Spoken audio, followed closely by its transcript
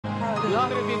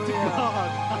Glory be to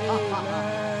God.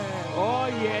 Amen. Oh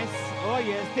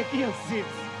yes, take your seats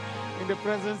in the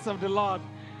presence of the Lord.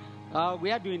 We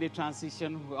are doing the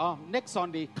transition. Next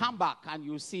Sunday, come back and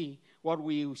you'll see what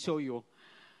we will show you.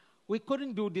 We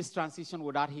couldn't do this transition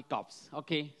without hiccups,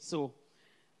 okay? So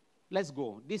let's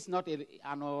go. This is not an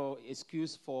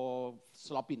excuse for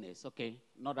sloppiness, okay?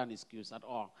 Not an excuse at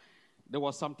all. There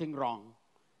was something wrong,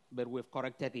 but we've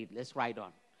corrected it. Let's ride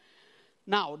on.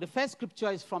 Now, the first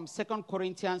scripture is from 2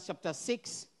 Corinthians chapter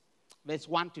 6, verse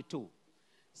 1 to 2.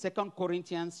 2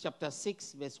 Corinthians chapter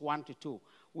 6, verse 1 to 2.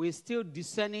 We're still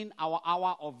discerning our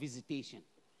hour of visitation.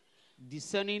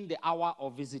 Discerning the hour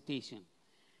of visitation.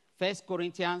 1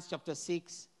 Corinthians chapter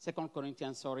 6, 2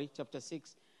 Corinthians, chapter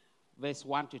 6, verse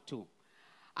 1 to 2.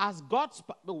 As God's...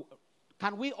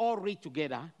 Can we all read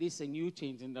together? This is a new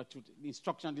change in the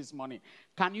instruction this morning.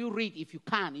 Can you read if you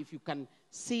can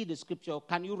see the scripture?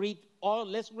 Can you read all?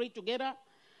 Let's read together.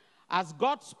 As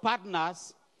God's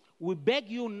partners, we beg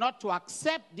you not to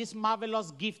accept this marvelous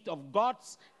gift of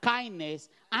God's kindness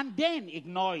and then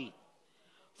ignore it.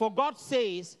 For God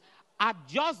says, at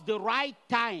just the right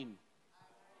time,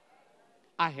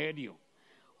 I heard you.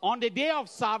 On the day of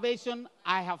salvation,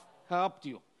 I have helped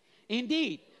you.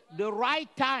 Indeed, the right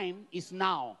time is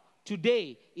now.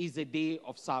 Today is the day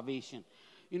of salvation.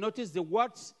 You notice the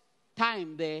words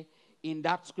time there in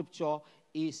that scripture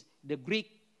is the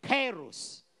Greek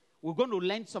Kairos. We're going to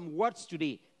learn some words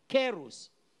today. Kairos.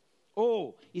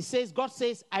 Oh, it says, God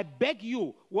says, I beg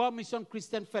you, World Mission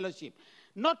Christian Fellowship,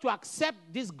 not to accept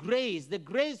this grace, the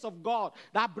grace of God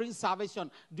that brings salvation.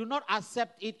 Do not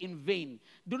accept it in vain.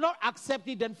 Do not accept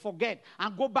it and forget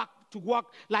and go back to work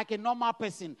like a normal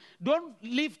person. Don't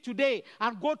live today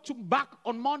and go back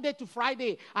on Monday to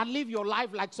Friday and live your life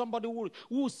like somebody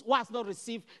who has not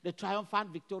received the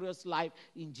triumphant, victorious life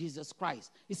in Jesus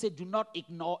Christ. He said, do not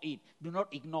ignore it. Do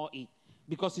not ignore it.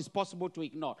 Because it's possible to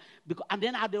ignore. And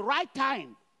then at the right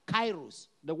time, Kairos,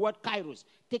 the word Kairos,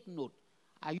 take note.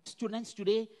 Are you students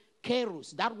today?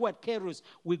 Kairos, that word Kairos,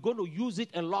 we're going to use it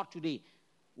a lot today.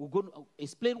 We're going to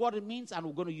explain what it means and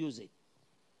we're going to use it.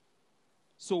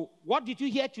 So what did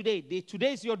you hear today?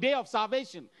 Today is your day of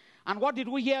salvation. And what did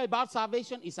we hear about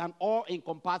salvation? It's an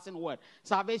all-encompassing word.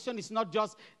 Salvation is not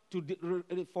just to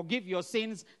forgive your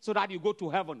sins so that you go to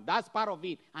heaven. That's part of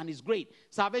it, and it's great.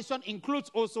 Salvation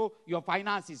includes also your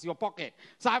finances, your pocket.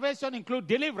 Salvation includes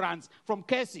deliverance from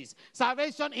curses.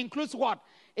 Salvation includes what?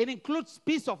 It includes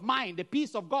peace of mind, the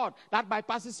peace of God that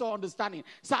bypasses all understanding.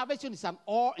 Salvation is an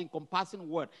all-encompassing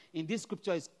word. In this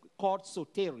scripture, it's called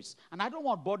soteris. And I don't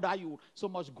want to bother you so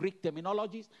much Greek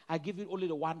terminologies. I give you only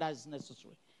the one that is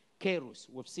necessary. Kairos.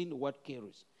 We've seen the word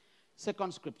Kairos.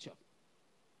 Second scripture.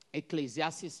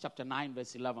 Ecclesiastes chapter 9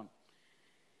 verse 11.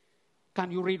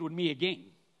 Can you read with me again?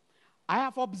 I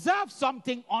have observed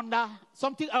something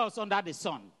else under the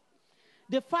sun.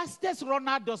 The fastest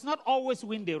runner does not always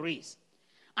win the race.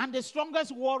 And the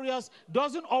strongest warriors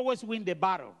doesn't always win the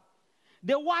battle.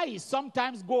 The wise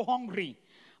sometimes go hungry.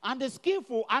 And the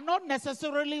skillful are not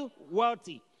necessarily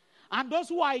wealthy. And those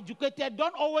who are educated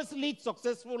don't always lead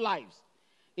successful lives.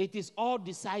 It is all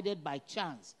decided by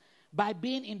chance, by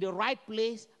being in the right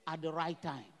place at the right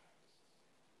time.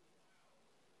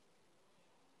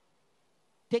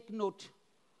 Take note,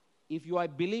 if you are a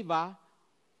believer,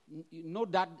 you know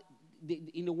that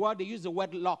in the world they use the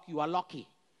word luck, you are lucky.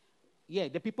 Yeah,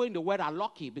 the people in the world are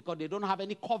lucky because they don't have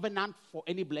any covenant for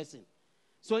any blessing.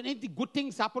 So any good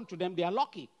things happen to them, they are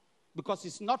lucky. Because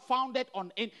it's not founded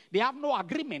on any, they have no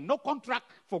agreement, no contract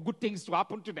for good things to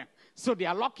happen to them. So they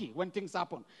are lucky when things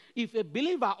happen. If a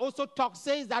believer also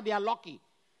says that they are lucky,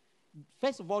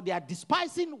 first of all, they are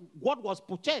despising what was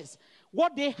purchased.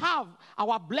 What they have,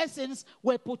 our blessings,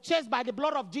 were purchased by the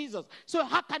blood of Jesus. So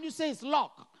how can you say it's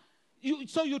luck?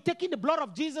 So you're taking the blood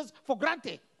of Jesus for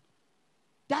granted.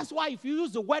 That's why if you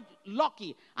use the word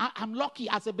lucky, I'm lucky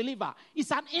as a believer,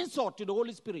 it's an insult to the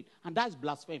Holy Spirit. And that's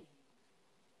blasphemy.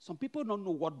 Some people don't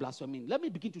know what blasphemy means. Let me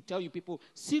begin to tell you people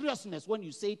seriousness when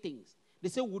you say things. They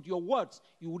say with your words,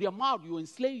 with your mouth, you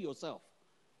enslave yourself.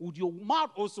 With your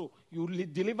mouth also, you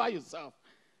deliver yourself.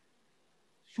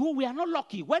 So we are not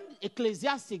lucky. When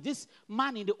Ecclesiastes, this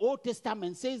man in the Old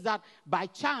Testament, says that by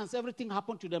chance everything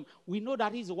happened to them, we know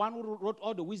that he's the one who wrote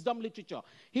all the wisdom literature.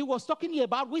 He was talking here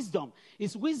about wisdom.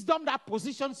 It's wisdom that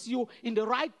positions you in the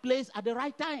right place at the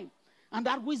right time. And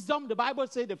that wisdom, the Bible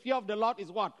says, the fear of the Lord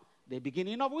is what? The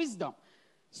beginning of wisdom.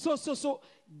 So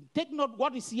take note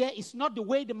what is here. It's not the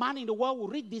way the man in the world will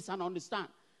read this and understand.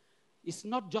 It's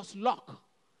not just luck.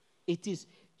 It is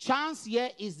chance. Here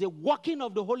is the working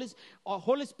of the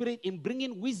Holy Spirit in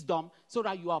bringing wisdom so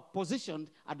that you are positioned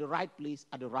at the right place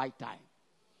at the right time.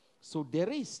 So there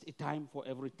is a time for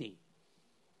everything.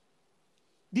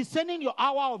 Discerning your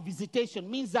hour of visitation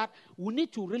means that we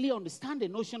need to really understand the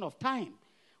notion of time.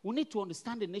 We need to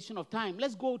understand the notion of time.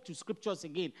 Let's go to scriptures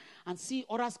again and see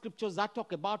other scriptures that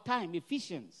talk about time.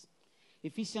 Ephesians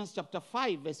chapter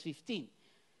 5, verse 15.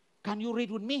 Can you read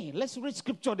with me? Let's read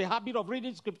scripture, the habit of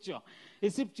reading scripture.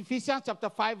 It's Ephesians chapter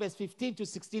 5, verse 15 to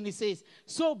 16. It says,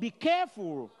 so be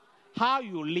careful how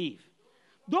you live.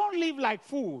 Don't live like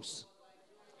fools,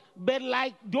 but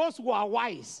like those who are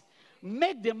wise.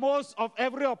 Make the most of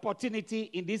every opportunity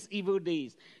in these evil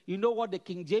days. You know what the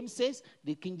King James says?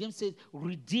 The King James says,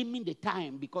 redeeming the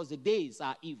time because the days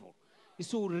are evil.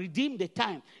 So redeem the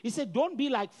time. He said, don't be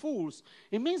like fools.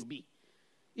 It means be.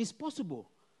 It's possible.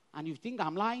 And you think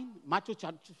I'm lying? Matthew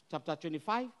chapter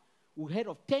 25, we heard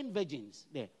of 10 virgins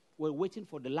there. Were waiting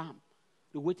for the lamb.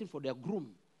 They're waiting for their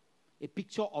groom. A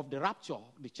picture of the rapture,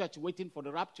 the church waiting for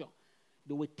the rapture.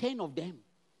 There were 10 of them.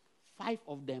 5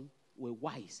 of them were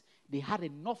wise. They had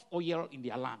enough oil in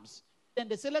their lamps. Then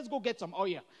they said, let's go get some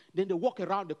oil. Then they walk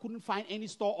around. They couldn't find any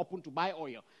store open to buy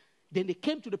oil. Then they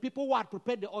came to the people who had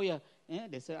prepared the oil.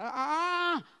 They said,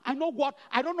 I know what.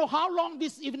 I don't know how long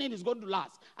this evening is going to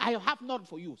last. I have none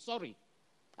for you. Sorry.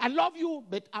 I love you,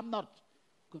 but I'm not.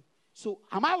 Good. So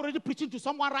am I already preaching to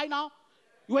someone right now?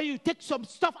 Where you take some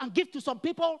stuff and give to some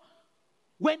people?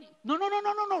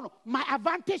 No. My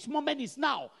advantage moment is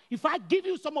now. If I give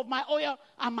you some of my oil,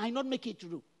 I might not make it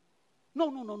through.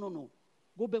 No.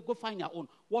 Go find your own.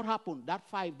 What happened?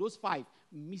 Those 5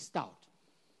 missed out.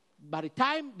 By the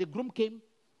time the groom came,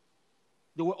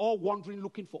 they were all wandering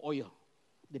looking for oil.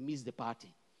 They missed the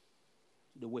party.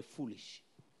 They were foolish.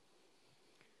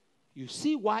 You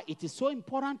see why it is so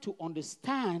important to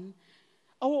understand.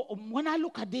 When I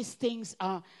look at these things,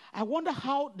 I wonder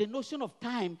how the notion of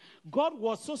time, God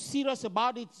was so serious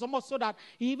about it, so much so that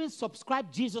he even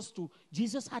subscribed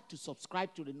Jesus had to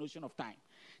subscribe to the notion of time.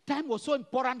 Time was so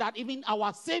important that even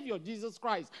our Savior, Jesus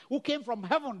Christ, who came from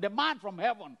heaven, the man from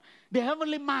heaven, the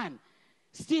heavenly man,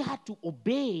 still had to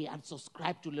obey and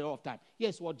subscribe to the law of time.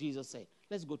 Here's what Jesus said.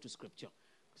 Let's go to scripture.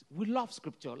 We love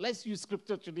scripture. Let's use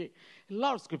scripture today.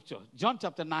 Love scripture. John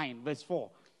chapter 9, verse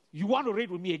 4. You want to read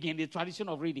with me again, the tradition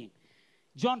of reading.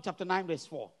 John chapter 9, verse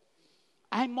 4.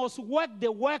 I must work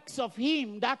the works of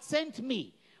him that sent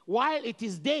me while it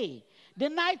is day. The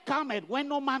night cometh when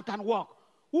no man can walk.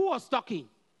 Who was talking?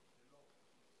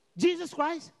 Jesus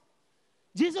Christ.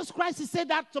 Jesus Christ, he said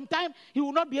that sometime he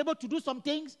will not be able to do some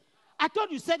things. I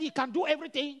thought you said he can do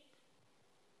everything.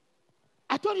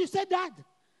 I thought you said that.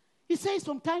 He says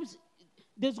sometimes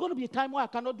there's going to be a time where I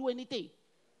cannot do anything.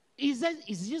 Is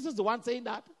Jesus the one saying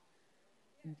that?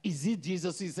 Is it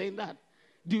Jesus who is saying that?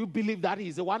 Do you believe that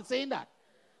he's the one saying that?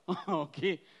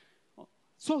 Okay.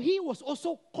 So he was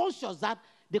also conscious that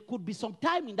there could be some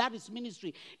time in that his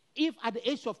ministry. If at the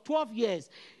age of 12 years,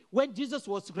 when Jesus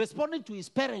was responding to his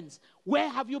parents, where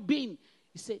have you been?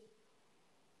 He said,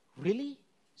 really?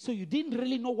 So you didn't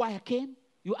really know why I came?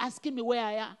 You asking me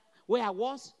where I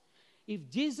was? If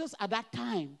Jesus at that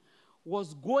time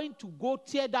was going to go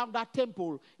tear down that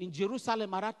temple in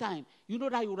Jerusalem at that time, you know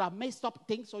that he would have messed up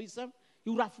things for himself? He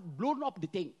would have blown up the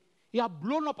thing. He had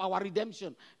blown up our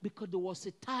redemption because there was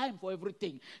a time for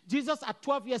everything. Jesus at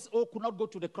 12 years old could not go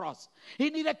to the cross. He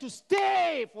needed to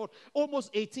stay for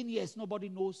almost 18 years. Nobody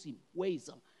knows him. Where is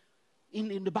he?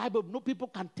 In the Bible, no people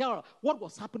can tell what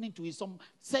was happening to him. Some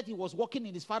said he was working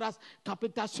in his father's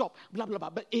carpenter shop, blah, blah, blah.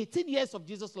 But 18 years of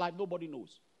Jesus' life, nobody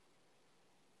knows.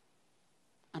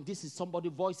 And this is somebody,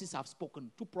 voices have spoken.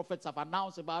 2 prophets have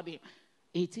announced about him.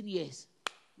 18 years,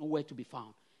 nowhere to be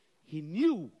found. He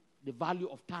knew the value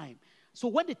of time. So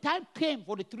when the time came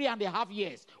for the 3.5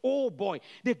 years, oh boy,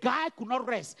 the guy could not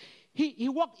rest. He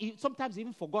walked, he sometimes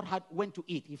even forgot when to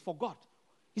eat. He forgot.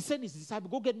 He sent his disciples,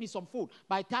 go get me some food.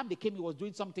 By the time they came, he was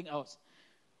doing something else.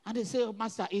 And they said,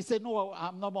 Master, he said, no,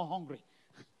 I'm no more hungry.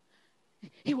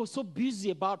 He was so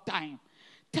busy about time.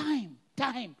 Time,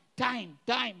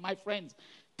 my friends.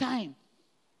 Time.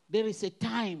 There is a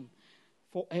time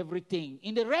for everything.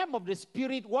 In the realm of the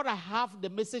spirit, what I have, the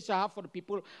message I have for the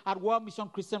people at World Mission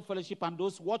Christian Fellowship and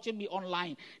those watching me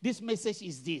online, this message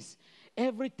is this.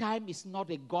 Every time is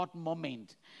not a God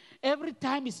moment. Every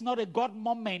time is not a God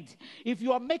moment. If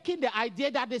you are making the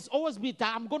idea that there's always be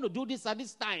time, I'm going to do this at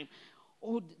this time.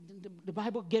 Oh, the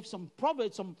Bible gave some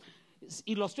proverbs, some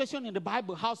illustration in the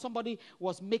Bible, how somebody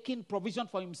was making provision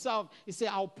for himself. He said,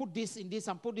 I'll put this in this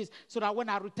and put this so that when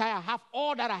I retire, I have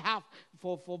all that I have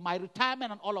for my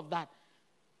retirement and all of that.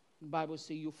 The Bible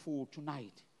says, you fool,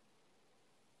 tonight,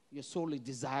 your soul is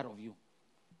desire of you.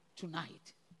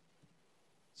 Tonight.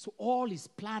 So all is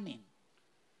planning.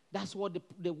 That's what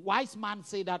the wise man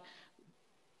said, that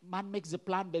Man makes a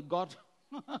plan, but God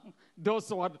does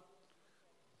what?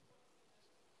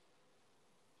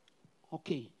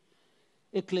 Okay.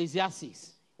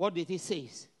 Ecclesiastes. What did he say?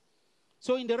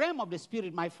 So in the realm of the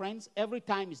spirit, my friends, every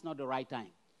time is not the right time.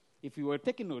 If you were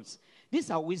taking notes,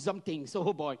 these are wisdom things.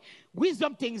 Oh boy.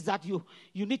 Wisdom things that you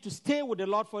need to stay with the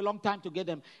Lord for a long time to get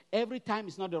them. Every time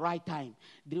is not the right time.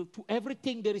 To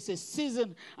everything there is a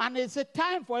season. And there's a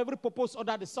time for every purpose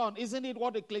under the sun. Isn't it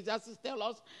what Ecclesiastes tell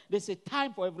us? There's a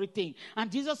time for everything.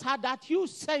 And Jesus had that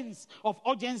huge sense of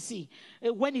urgency.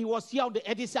 When he was here on the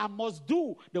earth, he said, I must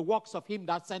do the works of him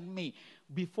that sent me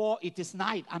before it is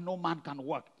night and no man can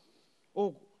work.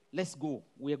 Oh, let's go.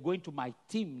 We are going to my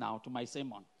theme now, to my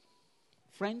sermon.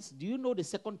 Friends, do you know the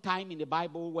second time in the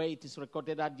Bible where it is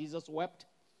recorded that Jesus wept?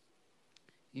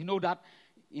 You know that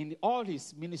in all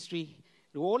his ministry,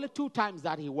 there were only 2 times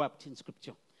that he wept in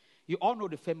Scripture. You all know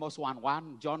the famous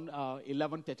one, John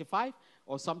 11:35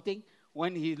 or something,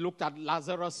 when he looked at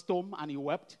Lazarus' tomb and he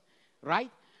wept,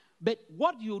 right? But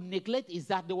what you neglect is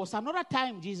that there was another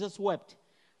time Jesus wept.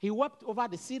 He wept over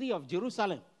the city of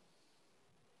Jerusalem.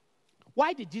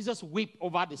 Why did Jesus weep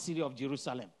over the city of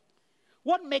Jerusalem?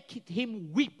 What made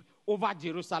him weep over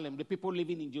Jerusalem, the people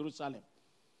living in Jerusalem?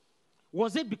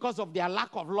 Was it because of their lack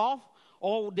of love,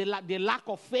 or the lack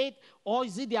of faith, or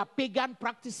is it their pagan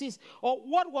practices? Or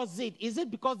what was it? Is it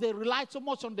because they relied so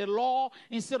much on the law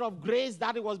instead of grace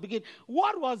that it was beginning?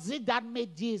 What was it that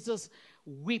made Jesus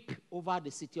weep over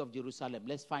the city of Jerusalem?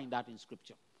 Let's find that in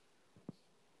Scripture.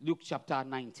 Luke chapter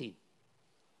 19.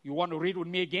 You want to read with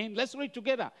me again? Let's read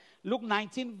together. Luke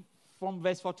 19 from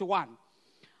verse 41.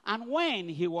 And when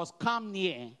he was come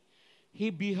near,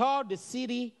 he beheld the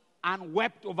city and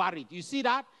wept over it. You see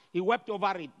that? He wept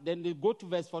over it. Then they go to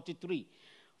verse 43.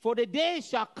 For the day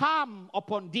shall come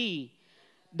upon thee,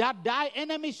 that thy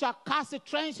enemy shall cast a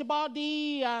trench about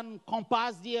thee, and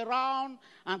compass thee around,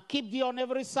 and keep thee on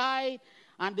every side.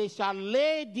 And they shall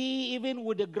lay thee even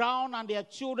with the ground, and their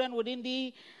children within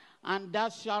thee, and they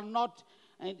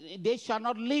shall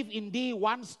not leave in thee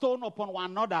one stone upon one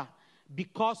another,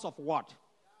 because of what?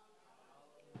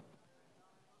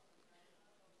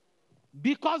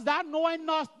 Because thou knowest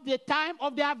not the time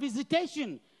of their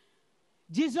visitation.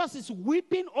 Jesus is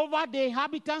weeping over the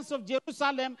inhabitants of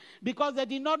Jerusalem because they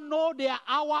did not know their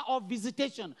hour of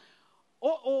visitation.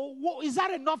 Is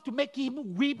that enough to make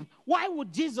him weep? Why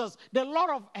would Jesus, the Lord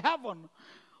of heaven,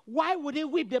 why would he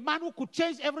weep? The man who could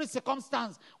change every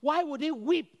circumstance, why would he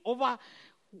weep over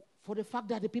for the fact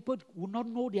that the people would not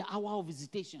know their hour of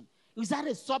visitation? Is that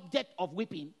a subject of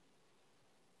weeping?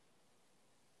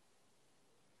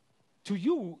 To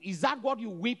you, is that what you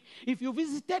weep? If you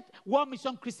visited World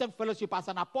Mission Christian Fellowship as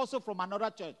an apostle from another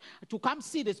church to come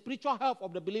see the spiritual health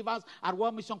of the believers at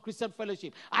World Mission Christian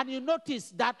Fellowship, and you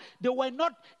notice that they were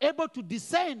not able to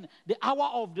discern the hour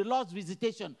of the Lord's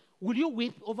visitation, will you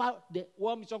weep over the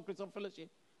World Mission Christian Fellowship?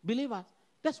 Believers,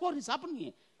 that's what is happening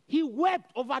here. He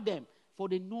wept over them, for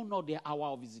they know not their hour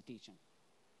of visitation.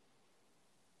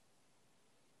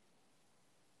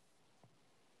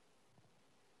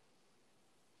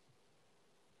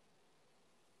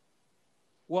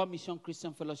 World Mission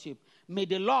Christian Fellowship, may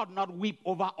the Lord not weep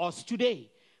over us today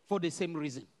for the same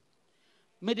reason.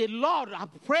 May the Lord, I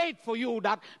prayed for you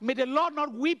that may the Lord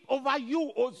not weep over you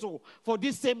also for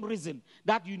this same reason,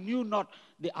 that you knew not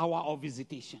the hour of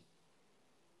visitation.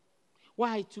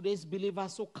 Why today's believers are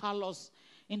so callous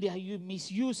in their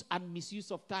misuse and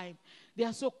misuse of time? They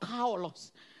are so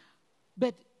callous.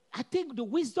 But I think the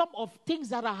wisdom of things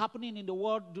that are happening in the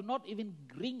world do not even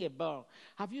ring a bell.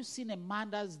 Have you seen a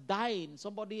man that's dying,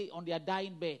 somebody on their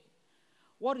dying bed?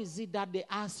 What is it that they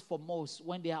ask for most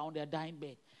when they are on their dying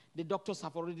bed? The doctors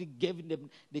have already given them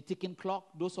the ticking clock.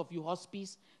 Those of you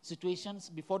hospice situations,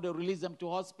 before they release them to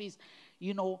hospice,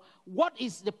 you know, what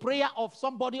is the prayer of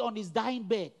somebody on his dying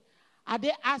bed? Are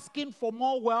they asking for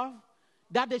more wealth?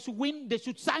 That they should win, they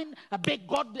should sign a big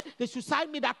God, they should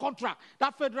sign me that contract,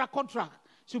 that federal contract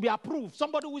should be approved.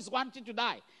 Somebody who is wanting to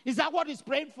die. Is that what he's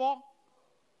praying for?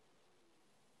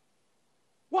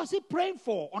 What's he praying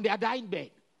for on their dying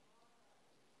bed?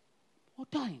 More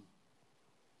time.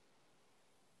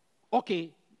 Okay,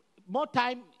 more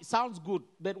time sounds good,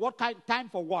 but what kind time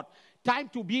for what? Time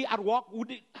to be at work?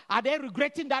 Are they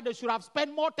regretting that they should have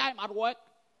spent more time at work?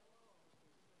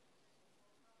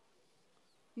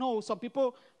 No, some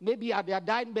people, maybe at their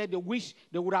dying bed, they wish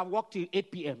they would have worked till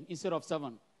 8 p.m. instead of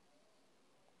 7.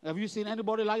 Have you seen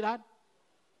anybody like that?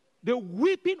 They're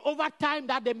weeping over time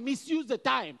that they misuse the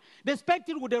time. They spent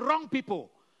it with the wrong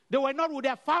people. They were not with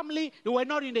their family. They were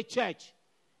not in the church.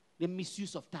 The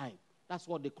misuse of time. That's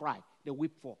what they cry. They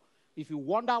weep for. If you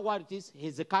wonder what it is,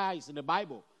 Hezekiah is in the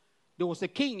Bible. There was a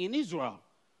king in Israel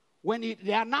When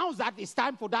they announced that it's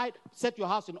time for that, set your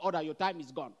house in order, your time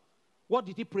is gone. What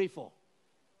did he pray for?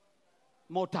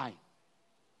 More time.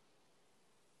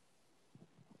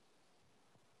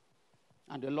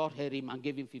 And the Lord heard him and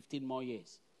gave him 15 more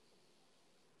years.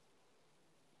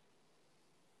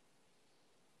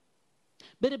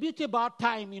 But the beauty about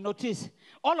time, you notice,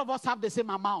 all of us have the same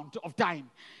amount of time.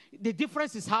 The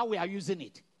difference is how we are using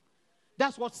it.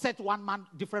 That's what sets one man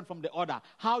different from the other,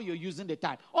 how you're using the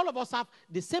time. All of us have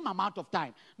the same amount of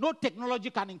time. No technology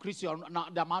can increase the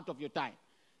amount of your time.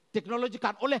 Technology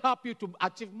can only help you to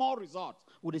achieve more results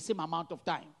with the same amount of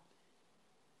time.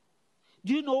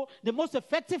 Do you know the most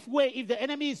effective way if the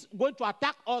enemy is going to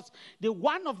attack us, the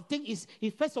one of the things is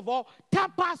he first of all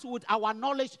tampers with our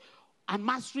knowledge and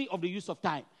mastery of the use of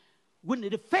time. When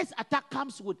the first attack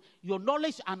comes with your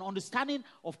knowledge and understanding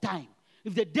of time,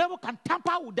 if the devil can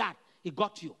tamper with that, he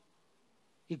got you.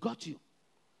 He got you.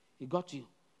 He got you.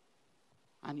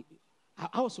 And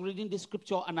I was reading this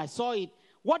scripture and I saw it.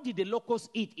 What did the locusts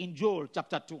eat in Joel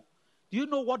chapter 2? Do you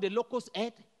know what the locusts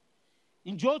ate?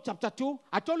 In Joel chapter 2,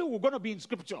 I told you we're going to be in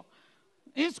scripture.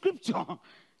 In scripture.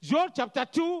 Joel chapter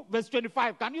 2, verse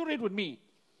 25. Can you read with me?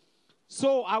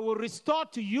 So I will restore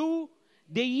to you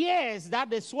the years that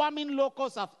the swarming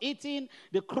locusts have eaten,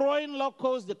 the crowing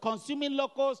locusts, the consuming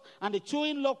locusts, and the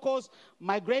chewing locusts,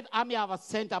 my great army I have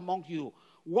sent among you.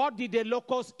 What did the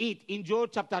locusts eat in Joel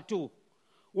chapter 2?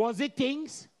 Was it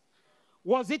things?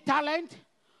 Was it talent?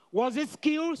 Was it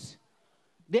skills?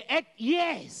 They ate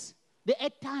years. They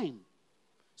ate time.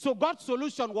 So God's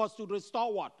solution was to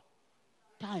restore what?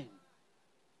 Time.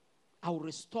 I will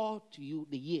restore to you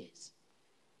the years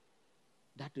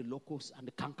that the locust and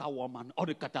the cankerworm and or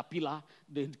the caterpillar,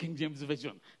 the King James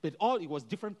Version. But it was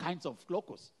different kinds of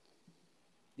locusts.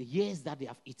 The years that they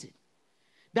have eaten.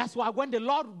 That's why when the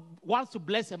Lord wants to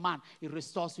bless a man, he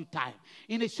restores you time.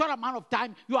 In a short amount of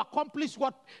time, you accomplish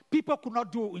what people could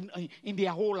not do in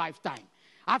their whole lifetime.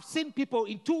 I've seen people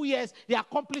in 2 years, they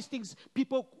accomplish things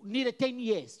people needed 10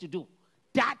 years to do.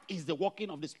 That is the working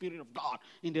of the Spirit of God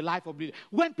in the life of believers.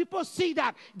 When people see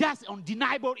that, that's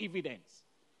undeniable evidence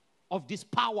of this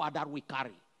power that we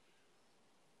carry.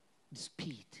 The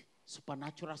speed,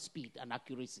 supernatural speed and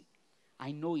accuracy.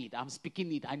 I know it. I'm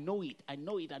speaking it. I know it. I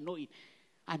know it. I know it.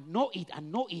 I know it. I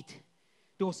know it.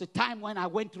 There was a time when I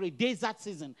went through a desert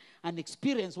season and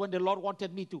experience when the Lord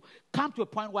wanted me to come to a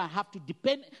point where I have to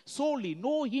depend solely,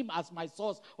 know Him as my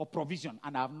source of provision.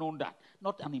 And I've known that.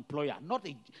 Not an employer.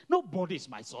 Nobody is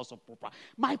my source of provision.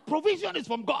 My provision is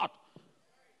from God.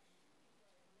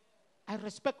 I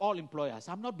respect all employers.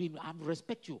 I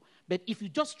respect you. But if you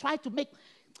just try to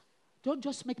don't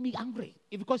just make me angry.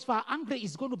 Because if I'm angry,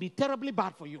 it's going to be terribly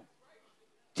bad for you.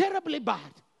 Terribly bad.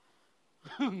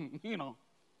 You know.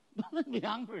 Don't make me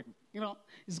angry. You know,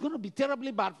 it's going to be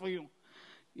terribly bad for you.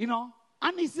 You know,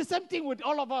 and it's the same thing with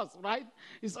all of us, right?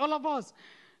 It's all of us.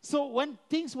 So when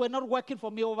things were not working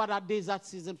for me over that desert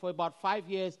season for about 5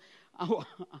 years,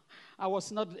 I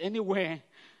was not anywhere.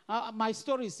 My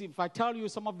stories, if I tell you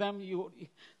some of them,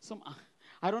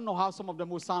 I don't know how some of them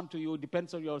will sound to you. It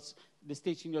depends on the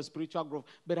stage in your spiritual growth.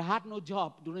 But I had no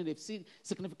job during a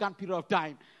significant period of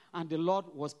time. And the Lord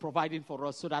was providing for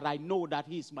us so that I know that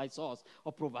He is my source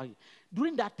of providing.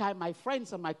 During that time, my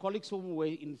friends and my colleagues who were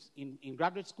in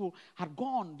graduate school had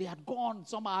gone. They had gone.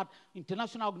 Some are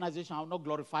international organizations. I will not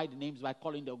glorify the names by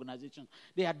calling the organization.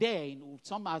 They are there.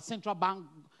 Some are central bank,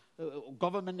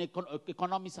 government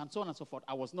economists, and so on and so forth.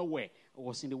 I was nowhere. I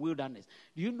was in the wilderness.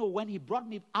 Do you know when He brought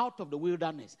me out of the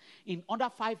wilderness, in under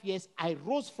 5 years, I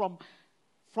rose from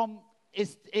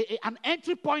an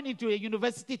entry point into a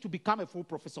university to become a full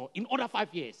professor in under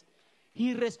 5 years.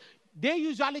 They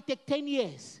usually take 10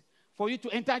 years for you to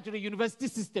enter into the university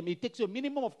system. It takes you a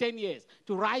minimum of 10 years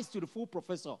to rise to the full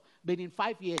professor. But in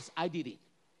 5 years, I did it.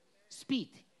 Speed.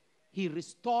 He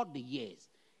restored the years.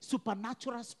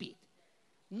 Supernatural speed.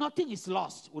 Nothing is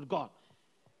lost with God.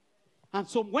 And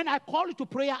so when I call you to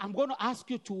prayer, I'm going to ask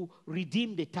you to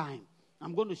redeem the time.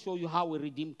 I'm going to show you how we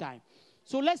redeem time.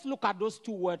 So let's look at those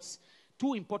 2 words.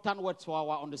 2 important words for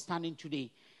our understanding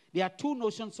today. There are 2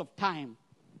 notions of time.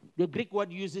 The Greek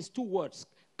word uses 2 words.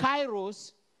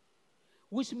 Kairos,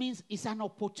 which means it's an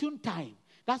opportune time.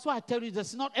 That's why I tell you,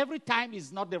 not every time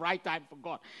is not the right time for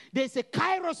God. There's a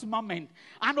Kairos moment,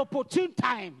 an opportune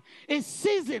time, a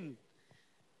season,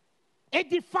 a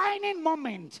defining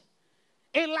moment,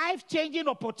 a life-changing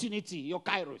opportunity, your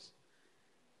Kairos.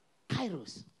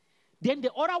 Kairos. Then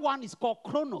the other one is called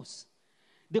Chronos.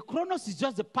 The Chronos is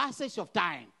just the passage of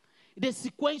time. The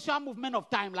sequential movement of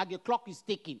time, like a clock is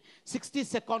ticking. 60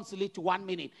 seconds lead to 1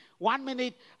 minute. 1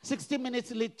 minute, 60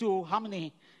 minutes lead to how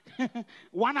many?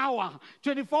 1 hour.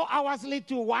 24 hours lead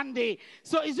to 1 day.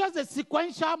 So it's just a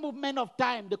sequential movement of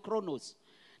time, the Chronos.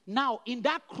 Now, in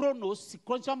that Chronos,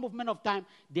 sequential movement of time,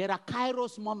 there are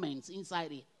Kairos moments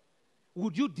inside it.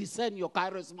 Would you discern your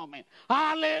Kairos moment?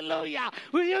 Hallelujah.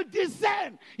 Will you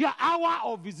discern your hour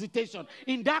of visitation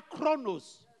in that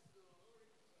Chronos?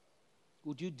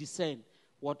 Would you discern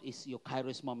what is your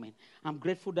Kairos moment? I'm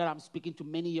grateful that I'm speaking to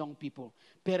many young people.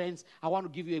 Parents, I want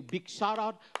to give you a big shout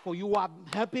out for you who are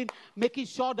helping, making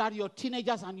sure that your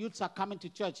teenagers and youths are coming to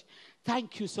church.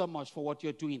 Thank you so much for what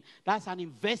you're doing. That's an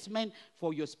investment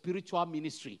for your spiritual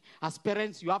ministry. As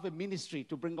parents, you have a ministry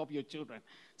to bring up your children.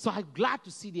 So I'm glad to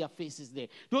see their faces there.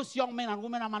 Those young men and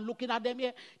women, I'm looking at them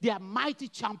here, they are mighty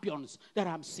champions that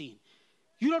I'm seeing.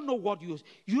 You don't know what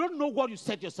you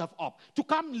set yourself up to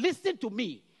come listen to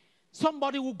me.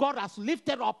 Somebody who God has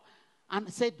lifted up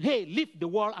and said, hey, leave the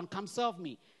world and come serve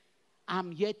me.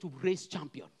 I'm here to raise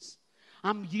champions.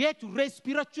 I'm here to raise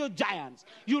spiritual giants.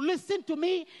 You listen to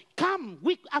me, come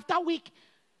week after week.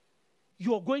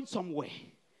 You're going somewhere.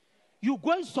 You're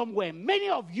going somewhere. Many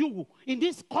of you in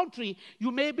this country,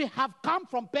 you maybe have come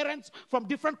from parents from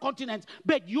different continents,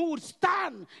 but you will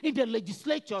stand in the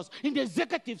legislatures, in the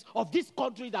executives of this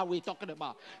country that we're talking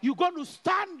about. You're going to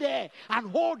stand there and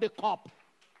hold the cup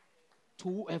to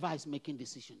whoever is making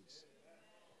decisions.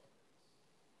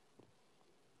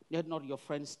 Let not your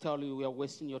friends tell you, we are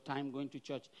wasting your time going to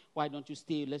church. Why don't you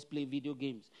stay? Let's play video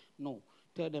games. No.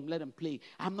 Tell them, let them play.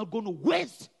 I'm not going to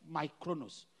waste my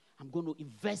Chronos. I'm going to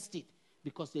invest it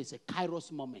because there's a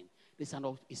Kairos moment. There's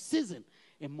a season,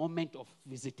 a moment of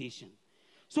visitation.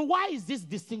 So why is this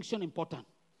distinction important?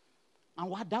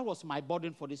 And that was my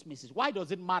burden for this message. Why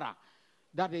does it matter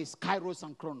that there is Kairos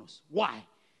and Chronos? Why?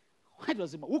 Why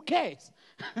does it matter? Who cares?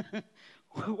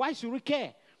 Why should we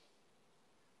care?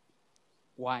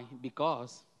 Why?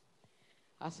 Because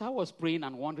as I was praying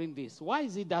and wondering this, why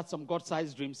is it that some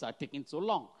God-sized dreams are taking so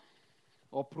long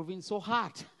or proving so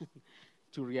hard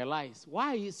to realize?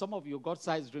 Why is some of your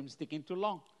God-sized dreams taking too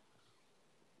long?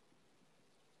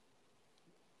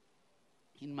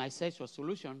 In my search for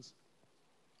solutions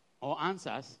or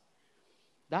answers,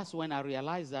 that's when I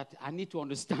realized that I need to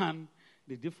understand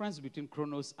the difference between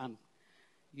Chronos and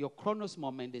your Chronos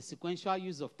moment, the sequential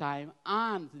use of time,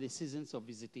 and the seasons of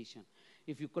visitation.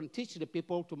 If you can teach the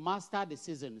people to master the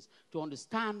seasons, to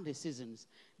understand the seasons,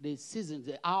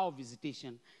 the hour of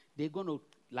visitation, they're going to,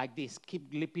 like this,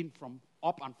 keep leaping from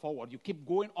up and forward. You keep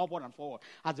going upward and forward.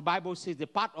 As the Bible says, the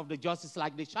path of the just is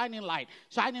like the shining light,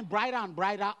 shining brighter and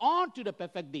brighter on to the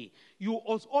perfect day. You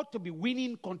also ought to be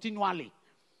winning continually.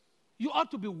 You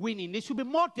ought to be winning. There should be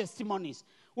more testimonies.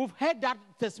 We've heard that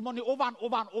testimony over and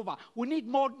over and over. We need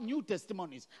more new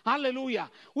testimonies. Hallelujah.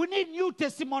 We need new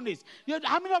testimonies.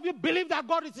 How many of you believe that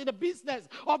God is in the business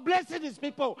of blessing his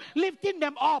people, lifting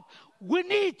them up? We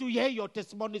need to hear your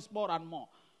testimonies more and more.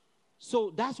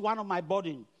 So that's one of my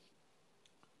burdens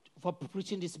for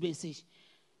preaching this message.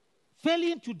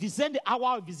 Failing to discern the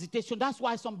hour of visitation. That's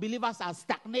why some believers are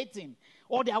stagnating.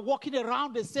 Or they are walking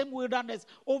around the same wilderness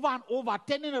over and over,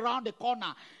 turning around the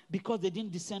corner because they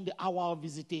didn't discern the hour of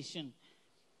visitation.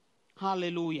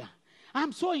 Hallelujah.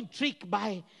 I'm so intrigued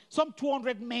by some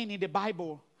 200 men in the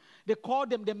Bible. They call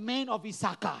them the men of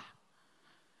Issachar.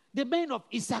 The men of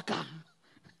Issachar.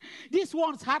 These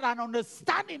ones had an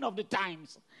understanding of the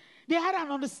times. They had an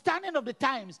understanding of the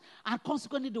times. And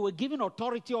consequently, they were given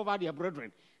authority over their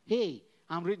brethren. Hey,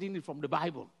 I'm reading it from the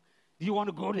Bible. Do you want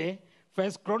to go there?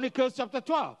 1 Chronicles chapter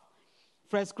 12.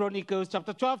 1 Chronicles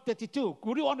chapter 12, 32.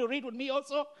 Would you want to read with me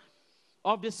also?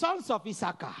 Of the sons of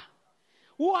Issachar,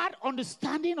 who had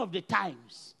understanding of the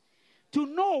times, to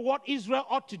know what Israel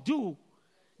ought to do.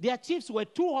 Their chiefs were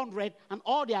 200, and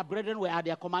all their brethren were at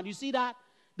their command. You see that?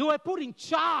 They were put in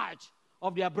charge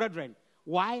of their brethren.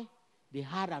 Why? They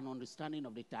had an understanding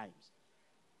of the times.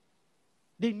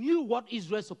 They knew what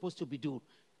Israel was supposed to be doing.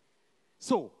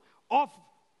 So, of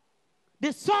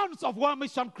the sons of World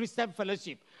Mission Christian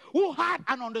Fellowship, who had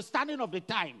an understanding of the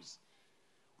times,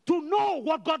 to know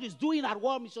what God is doing at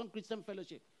World Mission Christian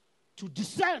Fellowship, to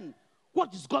discern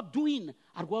what is God doing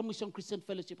at World Mission Christian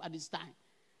Fellowship at this time.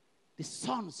 The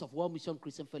sons of World Mission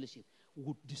Christian Fellowship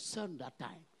would discern that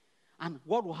time. And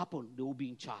what will happen? They will be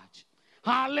in charge.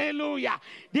 Hallelujah.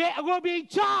 They will be in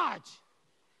charge.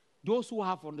 Those who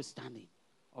have understanding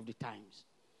of the times.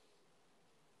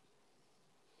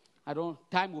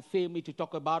 Time will fail me to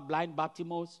talk about blind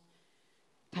Bartimaeus.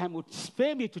 Time will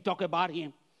fail me to talk about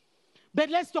him. But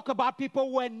let's talk about people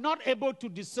who were not able to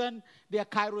discern their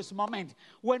Kairos moment.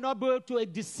 Were not able to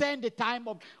discern the time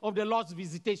of the Lord's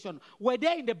visitation. Were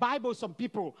there in the Bible some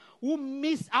people who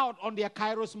missed out on their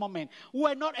Kairos moment? Who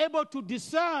were not able to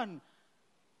discern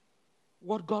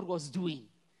what God was doing.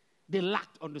 They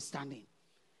lacked understanding.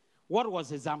 What was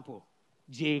the example?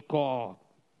 Jacob.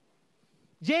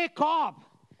 Jacob.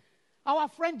 Our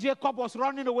friend Jacob was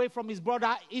running away from his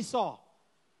brother Esau.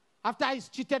 After he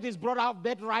cheated his brother of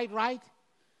birthright, right?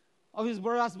 Of his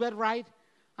brother's birthright.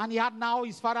 And he had now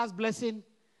his father's blessing.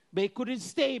 But he couldn't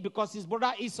stay because his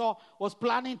brother Esau was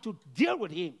planning to deal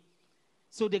with him.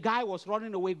 So the guy was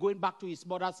running away, going back to his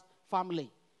mother's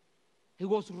family. He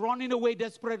was running away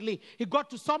desperately. He got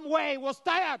to somewhere, he was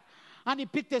tired. And he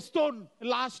picked a stone, a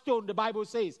large stone, the Bible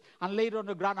says, and laid it on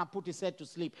the ground and put his head to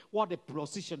sleep. What a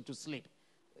position to sleep.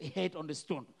 Head on the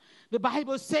stone. The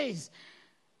Bible says,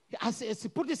 as he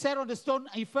put his head on the stone,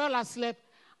 he fell asleep,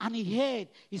 and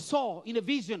he saw in a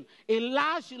vision, a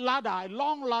large ladder, a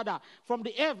long ladder from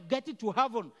the earth getting to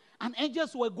heaven, and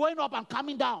angels were going up and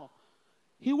coming down.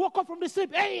 He woke up from the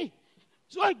sleep. Hey,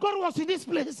 sorry, God was in this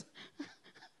place.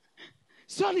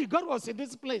 Surely God was in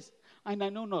this place, and I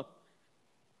know not.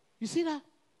 You see that?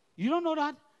 You don't know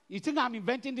that? You think I'm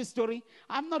inventing this story?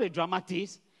 I'm not a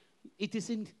dramatist. It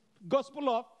is in Gospel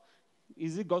of,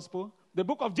 is it Gospel? The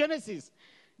book of Genesis.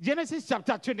 Genesis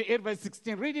chapter 28, verse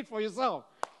 16. Read it for yourself.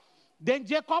 Then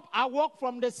Jacob awoke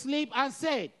from the sleep and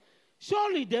said,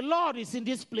 surely the Lord is in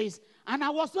this place, and I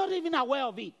was not even aware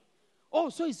of it. Oh,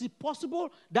 so is it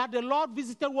possible that the Lord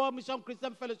visited World Mission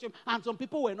Christian Fellowship and some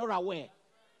people were not aware?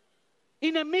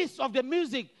 In the midst of the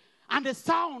music and the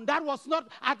sound that was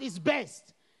not at its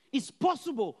best, it's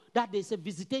possible that there's a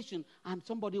visitation and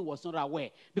somebody was not aware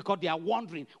because they are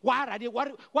wondering, why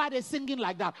are they singing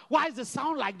like that? Why is the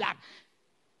sound like that?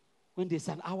 When there's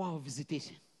an hour of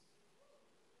visitation.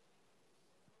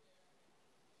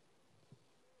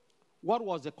 What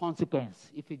was the consequence?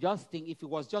 If it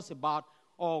was just about,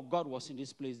 oh, God was in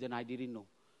this place, then I didn't know.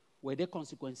 Were there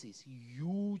consequences?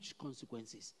 Huge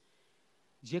consequences.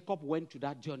 Jacob went to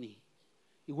that journey.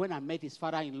 He went and met his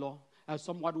father-in-law,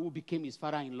 someone who became his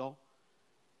father-in-law.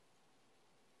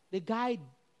 The guy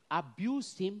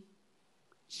abused him,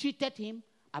 cheated him,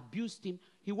 abused him.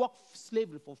 He worked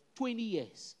slavery for 20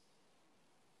 years.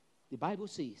 The Bible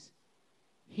says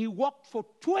he worked for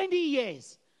 20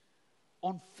 years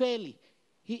unfairly.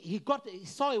 He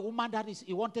saw a woman that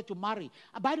he wanted to marry.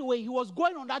 And by the way, he was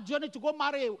going on that journey to go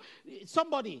marry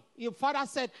somebody. Your father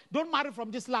said, don't marry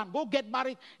from this land. Go get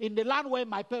married in the land where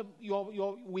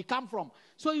we come from.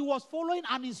 So he was following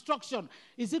an instruction.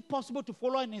 Is it possible to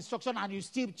follow an instruction and you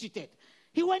still cheated?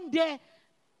 He went there.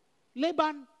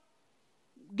 Laban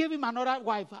gave him another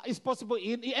wife. It's possible.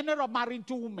 He ended up marrying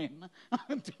 2 women.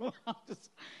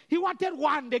 He wanted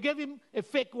one. They gave him a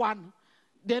fake one.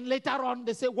 Then later on,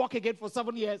 they say, work again for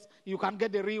 7 years. You can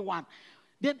get the real one.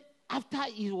 Then after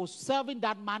he was serving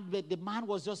that man, the man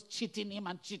was just cheating him.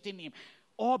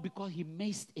 All because he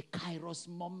missed a Kairos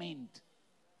moment.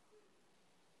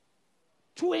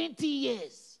 20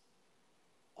 years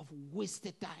of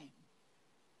wasted time.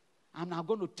 I'm now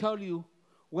going to tell you,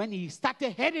 when he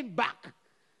started heading back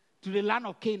to the land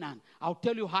of Canaan, I'll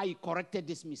tell you how he corrected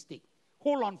this mistake.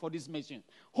 Hold on for this message.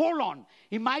 Hold on.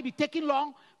 It might be taking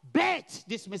long, but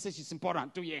this message is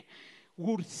important to you.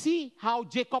 We'll see how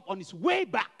Jacob, on his way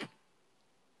back,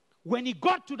 when he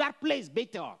got to that place,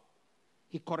 Bethel,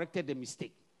 he corrected the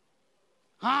mistake.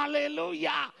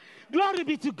 Hallelujah. Glory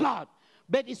be to God.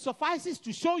 But it suffices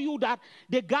to show you that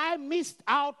the guy missed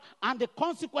out, and the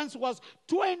consequence was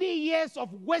 20 years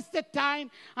of wasted time,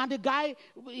 and the guy,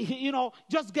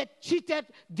 just get cheated,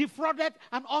 defrauded,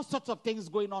 and all sorts of things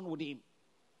going on with him.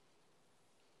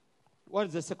 What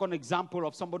is the second example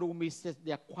of somebody who missed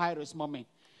their Kairos moment?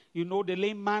 You know the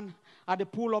lame man at the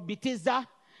pool of Bethesda?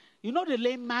 You know the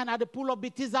lame man at the pool of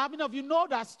Bethesda? How many of you know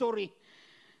that story?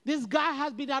 This guy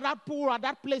has been at that pool, at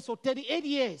that place for 38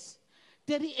 years.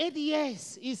 38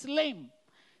 years. He's lame.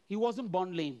 He wasn't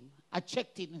born lame. I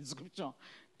checked it in scripture.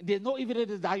 There's no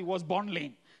evidence that he was born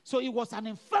lame. So it was an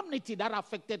infirmity that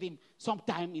affected him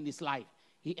sometime in his life.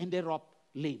 He ended up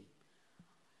lame.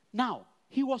 Now,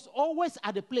 he was always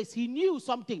at the place. He knew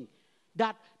something,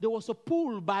 that there was a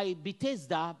pool by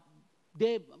Bethesda,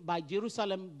 there by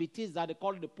Jerusalem, Bethesda, they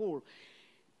call it the pool.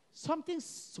 Something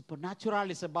supernatural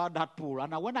is about that pool.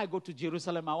 And when I go to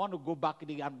Jerusalem, I want to go back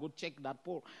there and go check that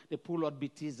pool, the pool of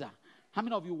Bethesda. How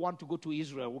many of you want to go to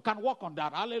Israel? We can work on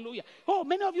that. Hallelujah. Oh,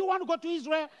 many of you want to go to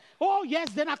Israel? Oh, yes,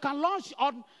 then I can launch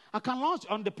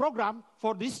on the program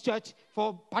for this church,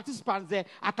 for participants there.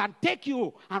 I can take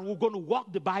you, and we're going to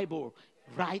walk the Bible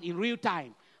right in real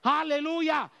time.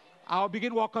 Hallelujah. I'll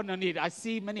begin working on it. I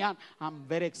see many. I'm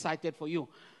very excited for you.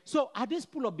 So at this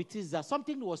pool of Bethesda,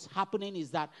 something was happening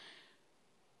is that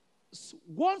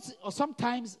once or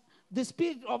sometimes the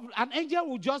spirit of an angel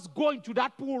will just go into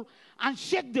that pool and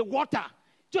shake the water.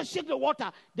 just shake the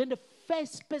water. Then the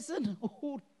first person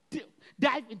who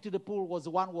dived into the pool was the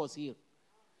one who was healed.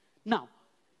 Now,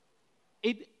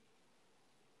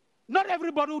 not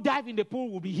everybody who dives in the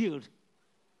pool will be healed.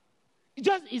 It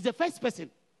just is the first person.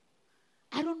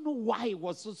 I don't know why it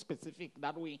was so specific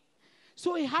that way.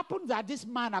 So it happened that this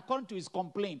man, according to his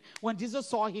complaint, when Jesus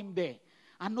saw him there,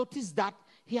 and noticed that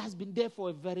he has been there for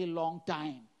a very long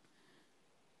time,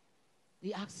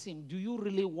 he asked him, do you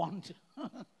really want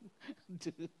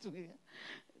to?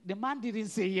 The man didn't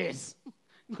say yes.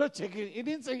 Go check it. He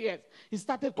didn't say yes. He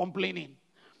started complaining.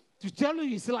 To tell you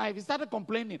his life, he started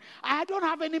complaining. I don't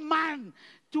have any man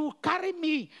to carry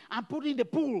me and put in the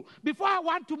pool. Before I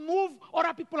want to move,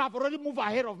 other people have already moved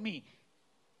ahead of me.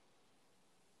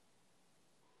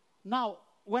 Now,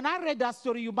 when I read that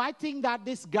story, you might think that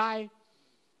this guy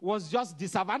was just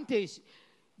disadvantaged.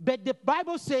 But the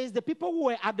Bible says the people who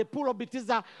were at the pool of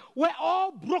Bethesda were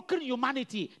all broken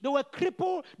humanity. They were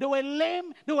crippled, they were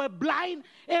lame, they were blind,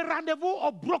 a rendezvous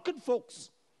of broken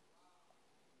folks.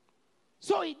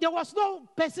 So there was no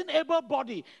person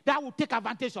able-bodied that would take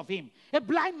advantage of him. A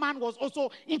blind man was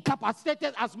also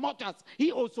incapacitated as much as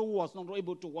he also was not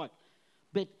able to work.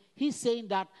 But he's saying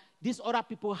that these other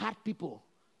people had people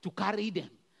to carry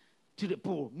them to the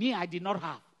pool. Me, I did not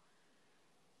have.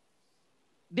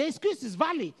 The excuse is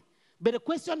valid. But the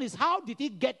question is, how did he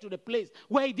get to the place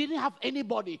where he didn't have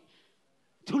anybody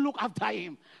to look after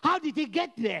him? How did he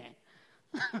get there?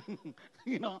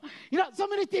 You know, so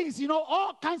many things,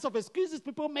 all kinds of excuses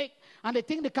people make, and they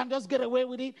think they can just get away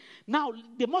with it. Now,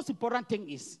 the most important thing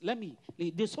is,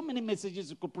 there's so many messages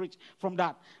you could preach from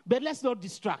that. But let's not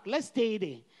distract. Let's stay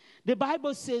there. The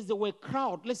Bible says there were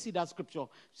crowd. Let's see that scripture.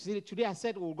 See, today I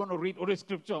said we're going to read all the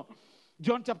scripture.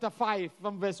 John chapter 5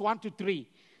 from verse 1 to 3.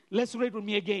 Let's read with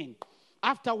me again.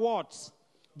 Afterwards,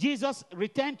 Jesus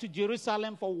returned to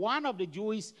Jerusalem for one of the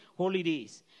Jewish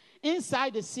holidays.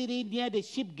 Inside the city, near the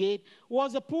sheep gate,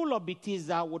 was a pool of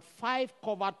Bethesda with 5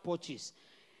 covered porches.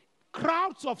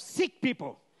 Crowds of sick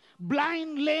people,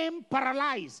 blind, lame,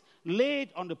 paralyzed, laid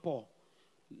on the pool.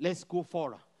 Let's go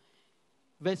forward.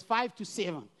 Verse 5 to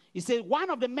 7. He said,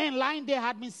 one of the men lying there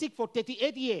had been sick for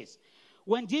 38 years.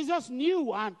 When Jesus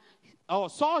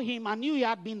saw him and knew he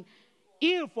had been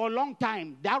ill for a long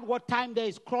time, that word time there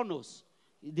is Chronos,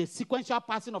 the sequential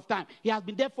passing of time. He has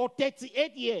been there for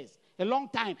 38 years. A long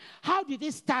time. How did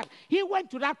it start? He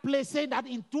went to that place saying that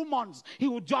in 2 months he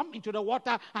would jump into the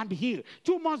water and be healed.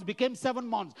 2 months became 7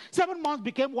 months. 7 months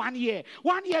became 1 year.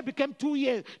 1 year became 2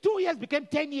 years. 2 years became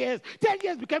 10 years. 10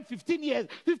 years became 15 years.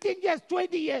 15 years,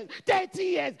 20 years. 30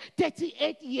 years.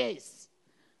 38 years.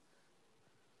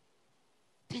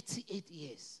 38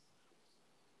 years.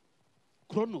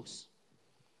 Chronos.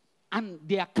 And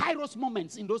there are Kairos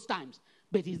moments in those times.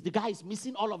 But the guy is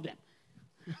missing all of them.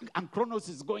 And Chronos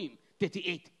is going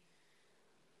 38.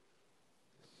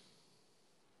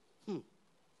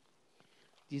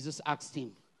 Jesus asked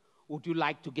him, would you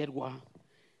like to get well?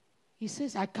 He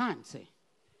says, I can't, say.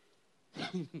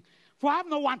 For I have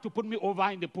no one to put me over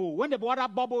in the pool. When the water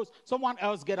bubbles, someone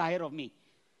else get ahead of me.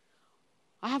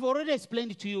 I have already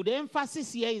explained it to you. The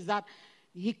emphasis here is that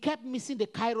he kept missing the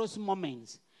Kairos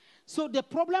moments. So the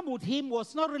problem with him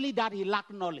was not really that he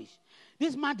lacked knowledge.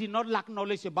 This man did not lack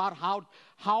knowledge about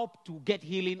how to get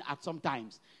healing at some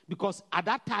times. Because at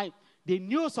that time, they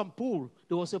knew some pool.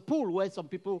 There was a pool where some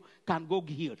people can go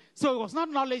heal. So it was not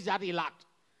knowledge that he lacked.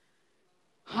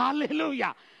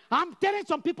 Hallelujah. I'm telling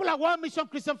some people at World Mission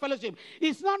Christian Fellowship,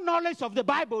 it's not knowledge of the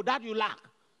Bible that you lack.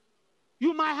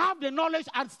 You might have the knowledge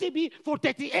and still be for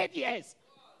 38 years.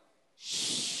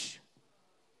 Shh.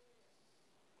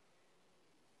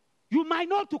 You might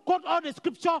know to quote all the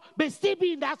scripture, but still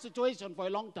be in that situation for a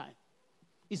long time.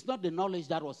 It's not the knowledge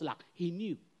that was lacked. He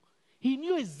knew. He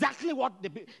knew exactly what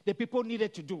the people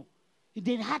needed to do.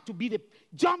 They had to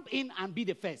jump in and be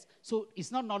the first. So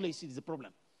it's not knowledge, it's the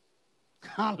problem.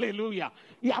 Hallelujah.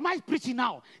 Yeah, am I preaching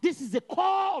now? This is the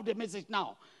core of the message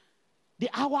now. The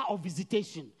hour of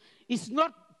visitation. It's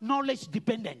not knowledge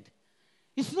dependent.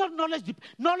 It's not knowledge.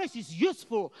 Knowledge is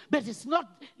useful, but it's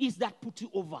not is that put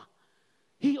you over.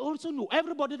 He also knew.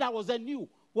 Everybody that was there knew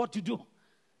what to do.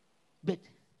 But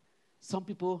some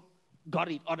people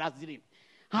got it, others didn't.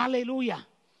 Hallelujah.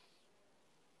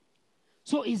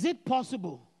 So is it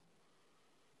possible?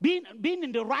 Being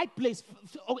in the right place.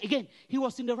 Again, he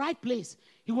was in the right place.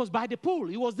 He was by the pool.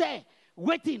 He was there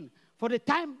waiting for the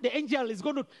time the angel is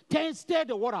going to stir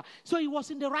the water. So he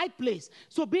was in the right place.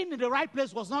 So being in the right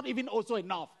place was not even also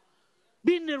enough.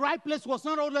 Being in the right place was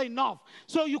not only enough.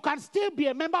 So you can still be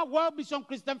a member of World Mission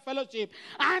Christian Fellowship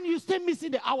and you still missing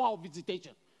the hour of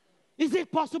visitation. Is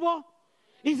it possible?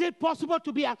 Is it possible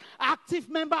to be an active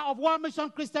member of World Mission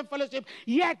Christian Fellowship,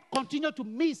 yet continue to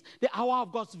miss the hour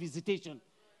of God's visitation?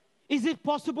 Is it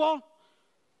possible?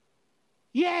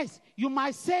 Yes, you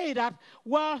might say that,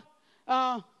 well,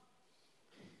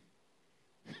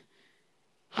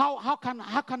 how can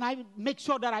I make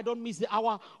sure that I don't miss the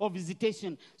hour of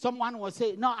visitation? Someone will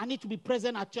say, no, I need to be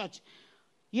present at church.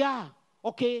 Yeah,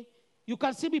 okay. You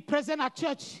can still be present at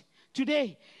church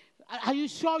today. Are you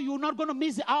sure you're not going to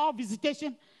miss the hour of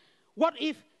visitation? What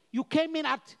if you came in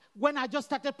at when I just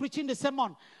started preaching the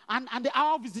sermon and the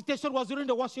hour of visitation was during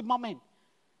the worship moment?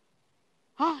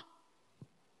 Huh?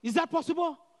 Is that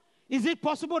possible? Is it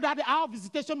possible that the hour of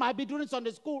visitation might be during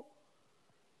Sunday school?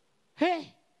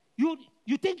 Hey, you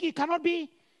think it cannot be?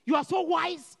 You are so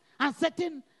wise and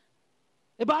certain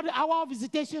about the hour of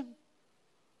visitation?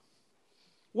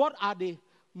 What are the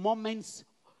moments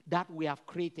that we have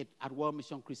created at World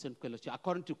Mission Christian Fellowship?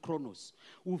 According to Chronos,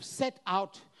 we've set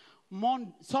out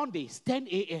Sundays, 10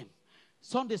 a.m.,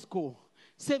 Sunday school.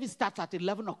 Service starts at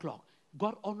 11 o'clock.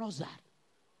 God honors that.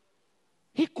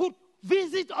 He could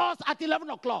visit us at 11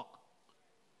 o'clock.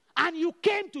 And you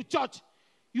came to church.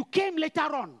 You came later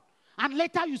on. And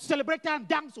later you celebrated and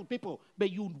danced with people.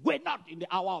 But you were not in the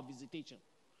hour of visitation.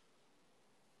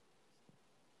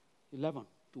 11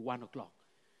 to 1 o'clock.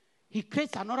 He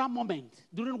creates another moment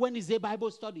during Wednesday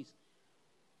Bible studies.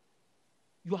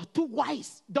 You are too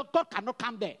wise. God cannot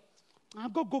come there.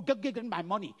 I'm going to go get my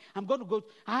money. I'm going to go.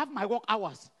 I have my work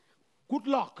hours. Good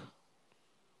luck.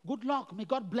 Good luck. May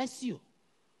God bless you.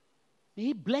 May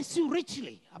He bless you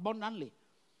richly, abundantly.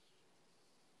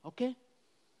 Okay?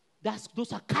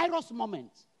 Those are Kairos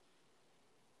moments.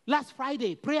 Last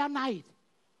Friday, prayer night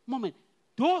moment.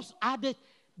 Those are the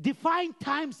defined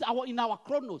times in our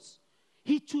Chronos.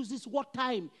 He chooses what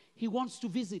time He wants to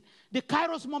visit. The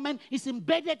Kairos moment is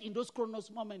embedded in those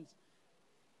Chronos moments.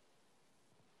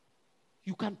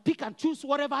 You can pick and choose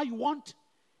whatever you want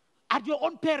at your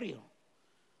own peril.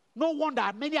 No wonder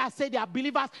many are saying they are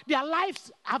believers. Their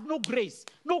lives have no grace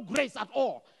at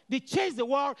all. They chase the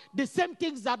world, the same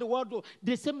things that the world do,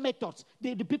 the same methods.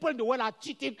 The people in the world are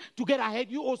cheating to get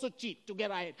ahead. You also cheat to get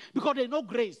ahead because there's no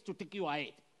grace to take you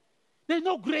ahead. There's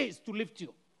no grace to lift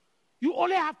you. You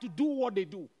only have to do what they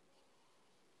do.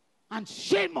 And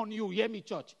shame on you, hear me,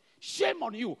 church. Shame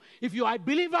on you. If you are a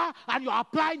believer and you are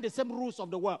applying the same rules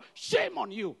of the world, shame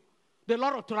on you. The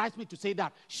Lord authorized me to say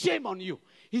that. Shame on you.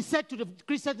 He said to the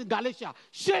Christians in Galatia,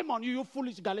 shame on you, you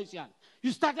foolish Galatians.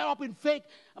 You started up in faith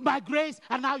by grace,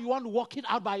 and now you want to walk it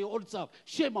out by your own self.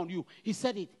 Shame on you. He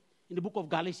said it in the book of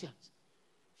Galatians.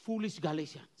 Foolish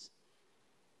Galatians.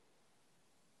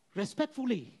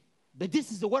 Respectfully, but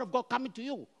this is the word of God coming to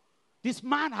you. This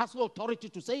man has no authority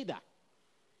to say that.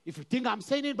 If you think I'm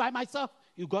saying it by myself,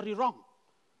 you got it wrong.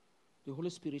 The Holy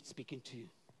Spirit speaking to you.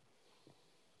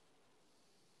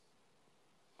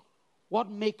 What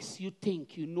makes you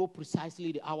think you know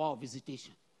precisely the hour of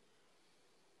visitation?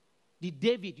 Did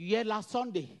David, you heard last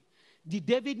Sunday, did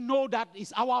David know that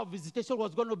his hour of visitation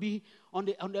was going to be on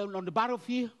the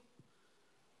battlefield?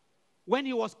 When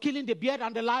he was killing the bear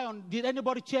and the lion, did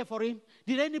anybody cheer for him?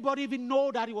 Did anybody even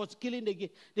know that he was killing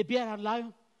the bear and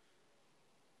lion?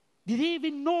 Did he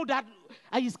even know that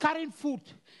he's carrying food?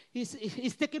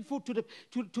 He's taking food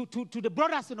to the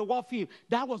brothers in the warfield.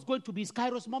 That was going to be his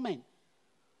Kairos moment.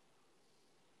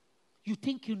 You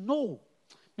think you know.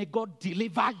 May God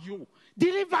deliver you.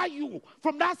 Deliver you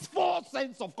from that false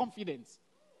sense of confidence.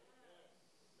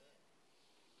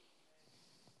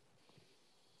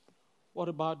 What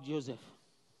about Joseph?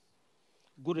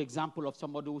 Good example of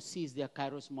somebody who sees their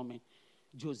Kairos moment.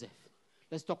 Joseph.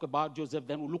 Let's talk about Joseph,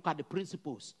 then we'll look at the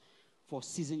principles for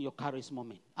seizing your Kairos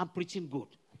moment. I'm preaching good.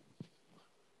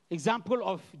 Example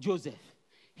of Joseph.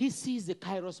 He sees the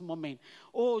Kairos moment.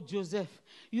 Oh, Joseph,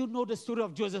 you know the story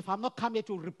of Joseph. I'm not coming here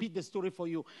to repeat the story for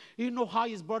you. You know how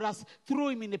his brothers threw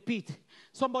him in the pit.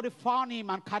 Somebody found him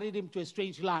and carried him to a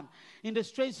strange land. In the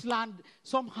strange land,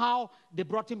 somehow they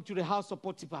brought him to the house of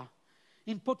Potiphar.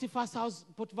 In Potiphar's house,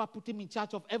 Potiphar put him in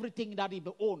charge of everything that he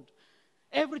owned.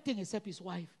 Everything except his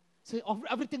wife. Say,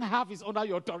 everything I have is under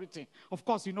your authority. Of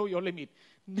course, you know your limit.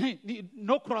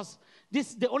 No cross.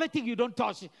 This the only thing you don't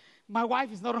touch. My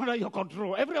wife is not under your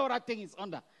control. Every other thing is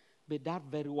under. But that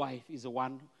very wife is the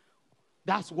one.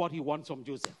 That's what he wants from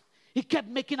Joseph. He kept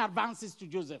making advances to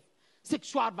Joseph.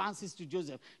 Sexual advances to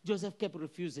Joseph. Joseph kept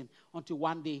refusing until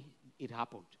one day it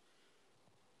happened.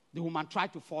 The woman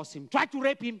tried to force him. Tried to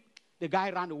rape him. The guy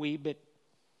ran away, but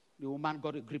the woman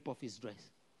got a grip of his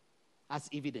dress as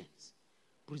evidence.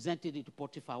 Presented it to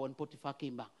Potiphar when Potiphar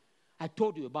came back. I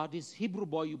told you about this Hebrew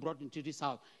boy you brought into this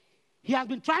house. He has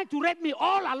been trying to rape me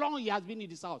all along. He has been in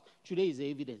this house. Today is the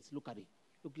evidence. Look at it.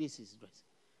 Look, this is his dress.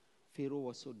 Pharaoh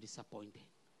was so disappointed.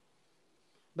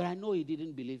 But I know he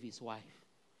didn't believe his wife.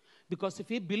 Because if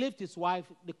he believed his wife,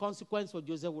 the consequence for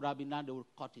Joseph would have been that they would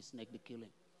cut his neck, they kill him.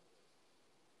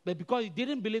 But because he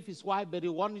didn't believe his wife, but he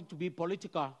wanted to be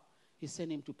political, he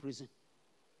sent him to prison.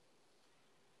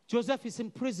 Joseph is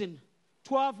in prison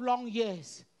 12 long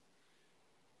years.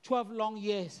 12 long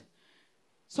years.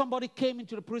 Somebody came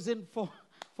into the prison for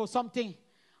something,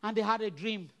 and they had a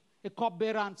dream, a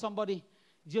cupbearer and somebody.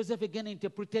 Joseph again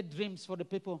interpreted dreams for the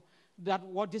people, that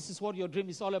this is what your dream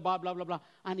is all about, blah, blah, blah.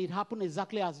 And it happened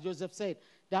exactly as Joseph said.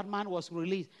 That man was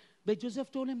released. But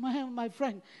Joseph told him, my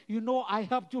friend, you know I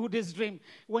helped you with this dream.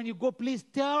 When you go, please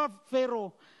tell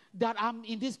Pharaoh that I'm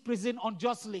in this prison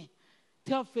unjustly.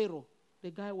 Tell Pharaoh.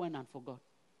 The guy went and forgot.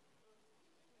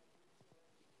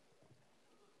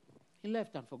 He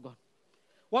left and forgot.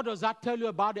 What does that tell you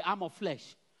about the arm of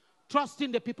flesh?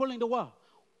 Trusting the people in the world.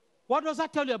 What does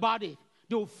that tell you about it?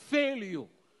 They will fail you.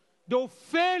 They will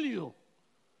fail you.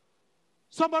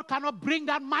 Somebody cannot bring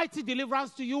that mighty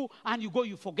deliverance to you, and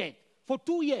you forget. For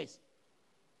 2 years.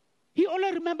 He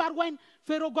only remembered when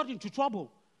Pharaoh got into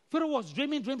trouble. Pharaoh was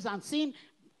dreaming dreams and seeing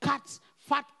cats,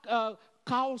 fat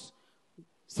cows,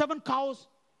 7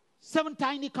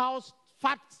 tiny cows,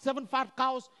 7 fat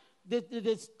cows.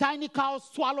 The tiny cows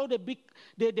swallow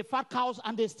the fat cows,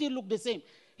 and they still look the same.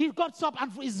 He got up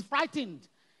and is frightened.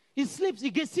 He sleeps.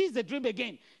 He sees the dream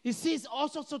again. He sees all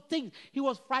sorts of things. He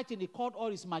was frightened. He called all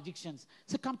his magicians.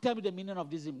 He said, come tell me the meaning of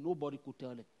this dream. Nobody could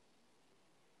tell him.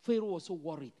 Pharaoh was so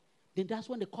worried. Then that's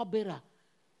when the cupbearer,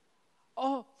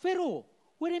 Pharaoh,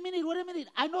 wait a minute.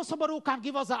 I know somebody who can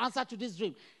give us an answer to this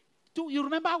dream. You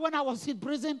remember when I was in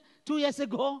prison 2 years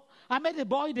ago? I met a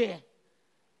boy there.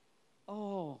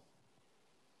 Oh,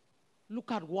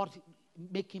 look at what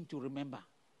make him to remember.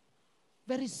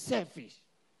 Very selfish.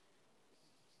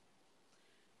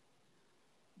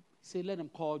 Say, let him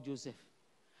call Joseph.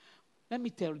 Let me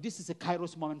tell you, this is a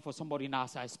Kairos moment for somebody now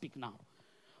as I speak now.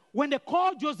 When they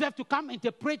called Joseph to come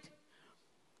interpret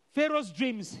Pharaoh's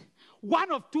dreams, one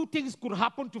of 2 things could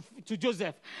happen to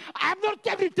Joseph. I'm not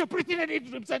interpreting any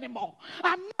dreams anymore.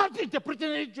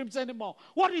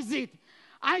 What is it?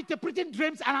 I'm interpreting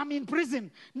dreams and I'm in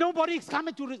prison. Nobody is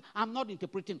coming to I'm not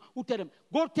interpreting. Who tell him?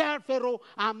 Go tell Pharaoh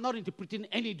I'm not interpreting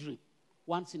any dream.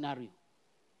 One scenario.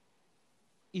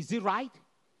 Is it right?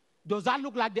 Does that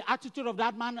look like the attitude of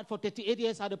that man for 38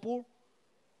 years at the pool?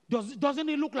 Doesn't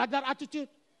it look like that attitude?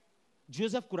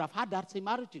 Joseph could have had that same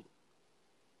attitude.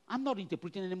 I'm not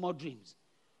interpreting any more dreams.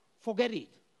 Forget it.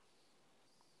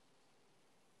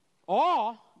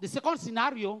 Or the second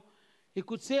scenario, he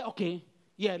could say, okay,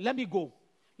 yeah, let me go.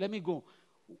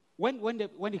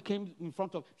 When he came in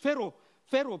front of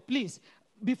Pharaoh, please,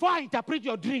 before I interpret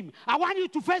your dream, I want you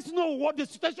to first know what the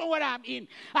situation where I'm in.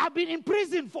 I've been in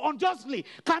prison for unjustly.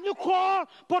 Can you call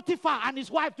Potiphar and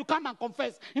his wife to come and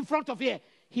confess in front of here?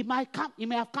 He may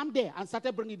have come there and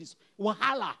started bringing this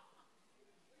wahala.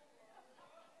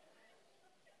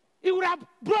 He would have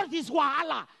brought this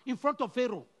wahala in front of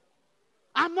Pharaoh.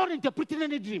 I'm not interpreting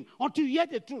any dream until you hear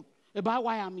the truth about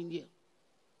why I'm in here.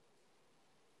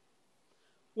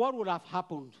 What would have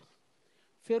happened?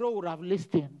 Pharaoh would have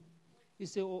listened. He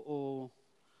said,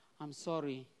 I'm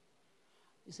sorry.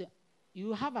 He said,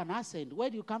 you have an accent. Where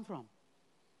do you come from?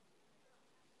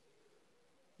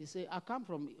 He said, I come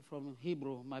from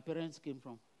Hebrew. My parents came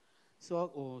from.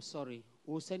 So, sorry.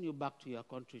 We'll send you back to your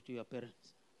country, to your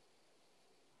parents.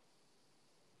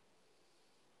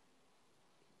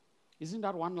 Isn't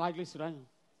that one likely scenario?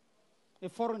 A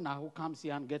foreigner who comes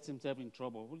here and gets himself in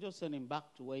trouble, we'll just send him back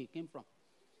to where he came from.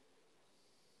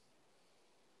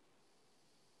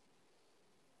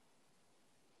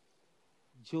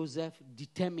 Joseph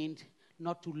determined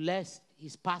not to let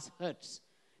his past hurts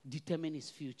determine his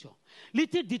future.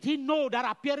 Little did he know that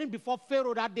appearing before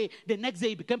Pharaoh that day, the next day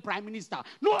he became prime minister.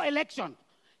 No election.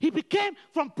 He became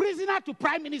from prisoner to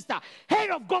prime minister,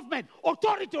 head of government,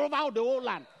 authority over the whole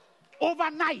land.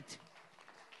 Overnight.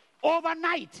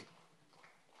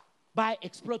 By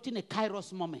exploiting a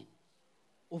Kairos moment.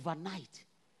 Overnight.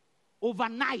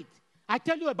 I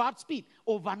tell you about speed.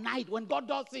 Overnight, when God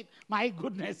does it, my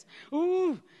goodness.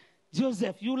 Ooh,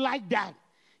 Joseph, you like that.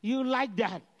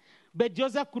 But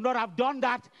Joseph could not have done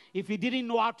that if he didn't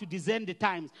know how to discern the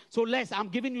times. So I'm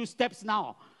giving you steps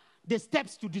now. The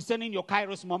steps to discerning your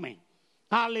Kairos moment.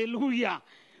 Hallelujah.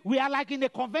 We are like in a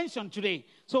convention today.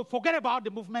 So forget about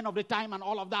the movement of the time and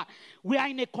all of that. We are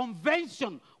in a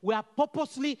convention. We are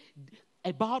purposely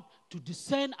about to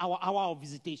discern our hour of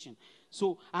visitation.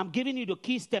 So I'm giving you the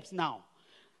key steps now.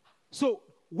 So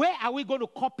where are we going to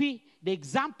copy the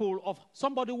example of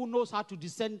somebody who knows how to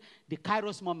discern the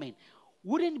Kairos moment?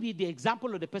 wouldn't it be the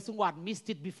example of the person who had missed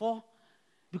it before?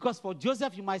 Because for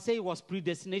Joseph, you might say it was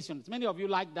predestination. Many of you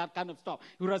like that kind of stuff.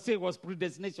 You would say it was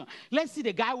predestination. Let's see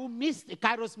the guy who missed the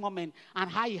Kairos moment and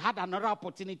how he had another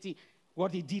opportunity,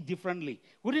 what he did differently.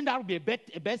 Wouldn't that be a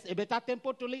better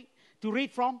tempo to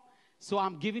read from? So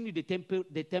I'm giving you the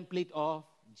template of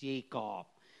Jacob.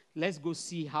 Let's go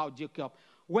see how Jacob,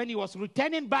 when he was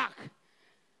returning back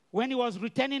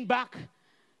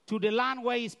to the land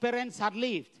where his parents had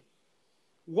lived,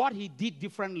 what he did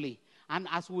differently. And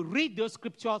as we read those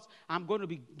scriptures, I'm going to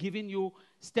be giving you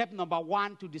step number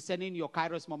 1 to discerning your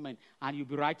Kairos moment. And you'll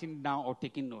be writing it down or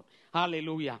taking note.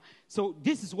 Hallelujah. So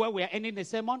this is where we are ending the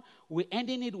sermon. We're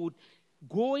ending it with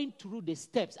going through the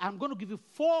steps. I'm going to give you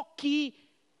 4 key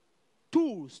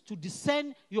tools to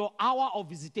discern your hour of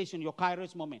visitation, your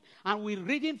Kairos moment. And we're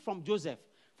reading from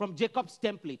Jacob's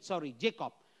template.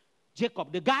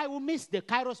 Jacob, the guy who missed the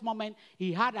Kairos moment,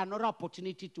 he had another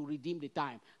opportunity to redeem the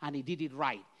time. And he did it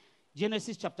right.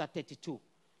 Genesis chapter 32.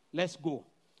 Let's go.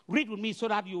 Read with me so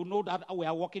that you know that we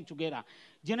are walking together.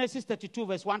 Genesis 32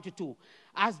 verse 1 to 2.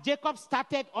 As Jacob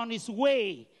started on his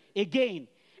way again,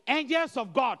 angels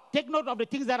of God, take note of the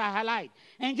things that I highlight.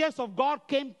 Angels of God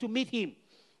came to meet him.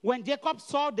 When Jacob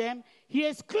saw them, he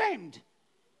exclaimed,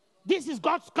 "This is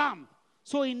God's camp."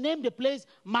 So he named the place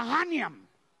Mahanaim.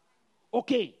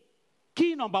 Okay.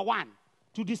 Key number 1.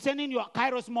 To discerning your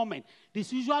Kairos moment.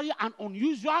 There's usually an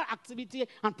unusual activity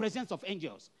and presence of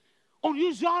angels.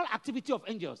 Unusual activity of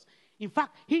angels. In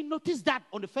fact, he noticed that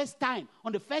on the first time,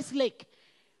 on the first lake,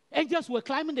 angels were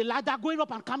climbing the ladder, going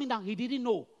up and coming down. He didn't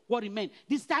know what it meant.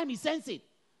 This time he sensed it.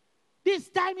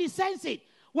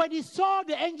 When he saw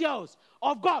the angels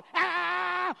of God,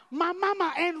 my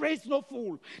mama ain't raised no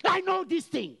fool. I know this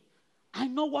thing. I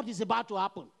know what is about to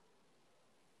happen.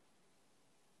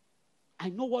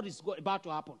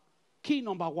 Key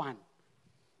number 1.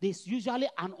 There's usually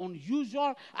an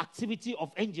unusual activity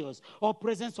of angels or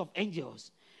presence of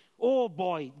angels. Oh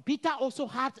boy, Peter also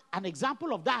had an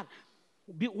example of that,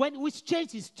 which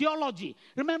changed his theology.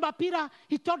 Remember Peter,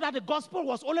 he thought that the gospel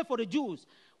was only for the Jews.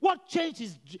 What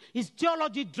changed his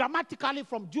theology dramatically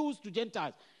from Jews to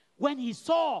Gentiles? When he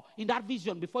saw in that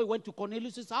vision before he went to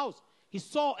Cornelius' house, he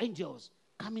saw angels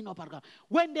coming up and down.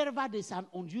 Whenever there's an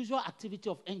unusual activity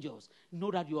of angels,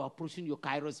 know that you are approaching your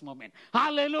Kairos moment.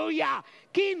 Hallelujah.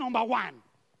 Key number 1.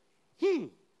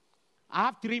 I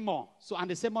have 3 more. And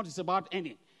the sermon is about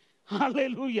ending.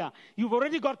 Hallelujah. You've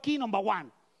already got key number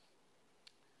 1.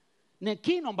 Now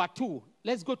key number 2.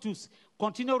 Let's go to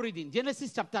continue reading.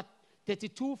 Genesis chapter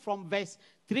 32 from verse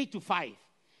 3 to 5.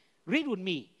 Read with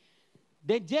me.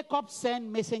 Then Jacob sent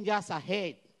messengers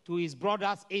ahead to his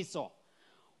brothers Esau,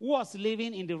 who was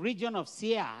living in the region of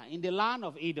Seir, in the land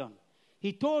of Edom.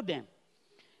 He told them,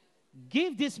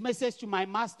 "Give this message to my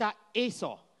master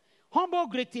Esau. Humble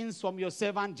greetings from your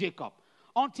servant Jacob.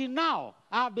 Until now,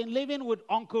 I have been living with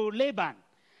Uncle Laban.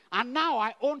 And now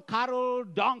I own cattle,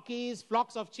 donkeys,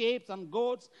 flocks of sheep and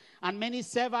goats, and many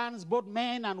servants, both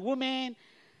men and women.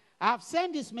 I have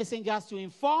sent these messengers to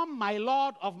inform my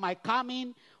Lord of my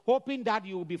coming, hoping that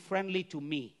you will be friendly to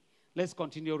me." Let's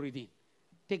continue reading.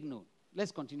 Take note.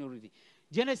 Let's continue reading.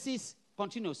 Genesis,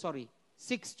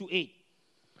 6 to 8.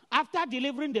 After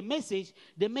delivering the message,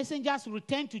 the messengers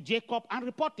returned to Jacob and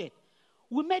reported,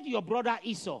 "We met your brother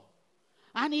Esau,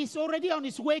 and he's already on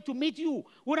his way to meet you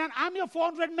with an army of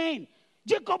 400 men."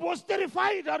 Jacob was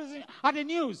terrified at the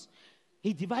news.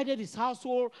 He divided his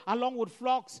household along with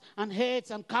flocks and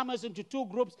herds and camels into 2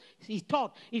 groups. He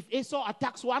thought if Esau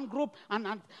attacks one group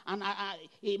and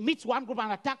he meets one group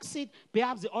and attacks it,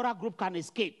 perhaps the other group can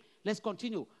escape. Let's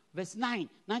continue. Verse 9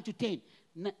 to 10.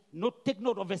 Take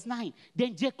note of verse 9.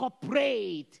 Then Jacob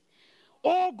prayed,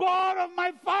 "O God of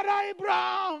my father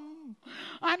Abraham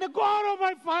and the God of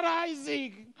my father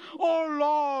Isaac, O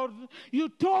Lord, you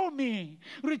told me,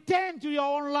 return to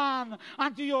your own land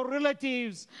and to your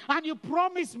relatives, and you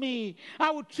promised me I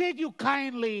will treat you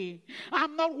kindly.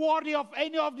 I'm not worthy of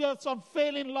any of your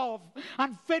unfailing love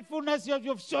and faithfulness you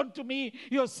have shown to me,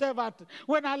 your servant.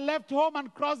 When I left home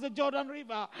and crossed the Jordan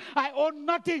River, I owned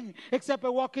nothing except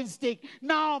a walking stick.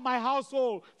 Now my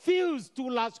household fills 2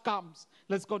 large camps."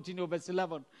 Let's continue, verse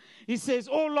 11. He says,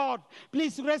 "Oh Lord,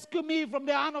 please rescue me from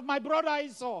the hand of my brother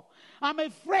Esau. I'm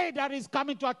afraid that he's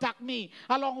coming to attack me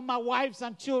along with my wives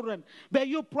and children. But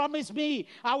you promised me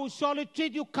I will surely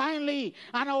treat you kindly,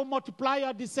 and I will multiply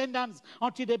your descendants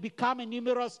until they become as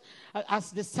numerous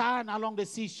as the sand along the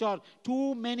seashore,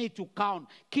 too many to count."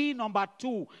 Key number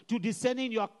 2 to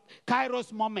discerning your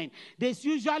Kairos moment. There's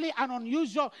usually an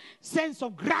unusual sense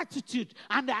of gratitude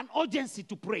and an urgency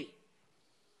to pray.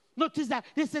 Notice that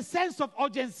there's a sense of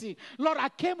urgency. Lord, I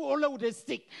came only with a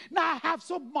stick. Now I have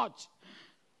so much.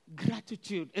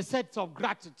 Gratitude, a sense of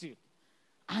gratitude.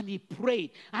 And he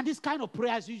prayed. And this kind of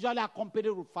prayer is usually accompanied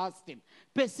with fasting.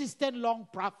 Persistent, long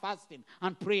fasting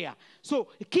and prayer. So,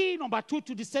 key number 2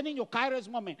 to discerning your Kairos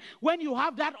moment. When you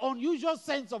have that unusual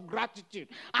sense of gratitude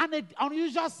and an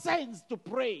unusual sense to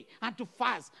pray and to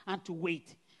fast and to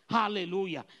wait.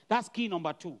 Hallelujah. That's key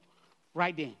number 2.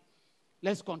 Right there.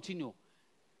 Let's continue.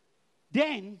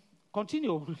 Then,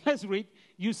 continue. Let's read.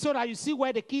 So that you see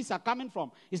where the keys are coming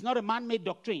from. It's not a man-made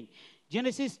doctrine.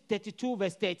 Genesis 32,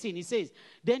 verse 13. It says,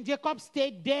 then Jacob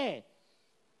stayed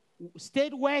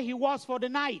where he was for the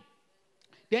night.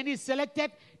 Then he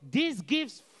selected these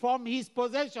gifts from his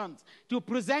possessions to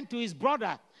present to his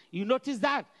brother. You notice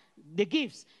that? The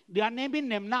gifts. They are naming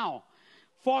them now.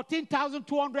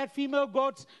 14,200 female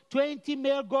goats, 20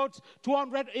 male goats,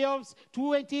 200 ewes,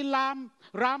 20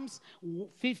 rams,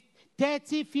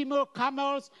 30 female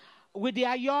camels, with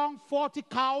their young, 40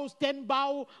 cows, 10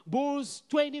 bulls,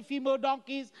 20 female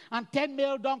donkeys, and 10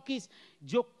 male donkeys.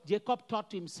 Jacob thought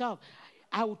to himself,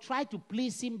 I will try to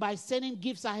please him by sending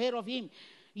gifts ahead of him.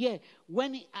 Yeah,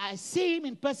 when I see him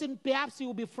in person, perhaps he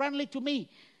will be friendly to me.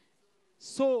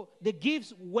 So the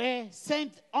gifts were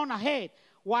sent on ahead,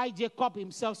 while Jacob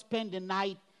himself spent the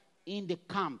night in the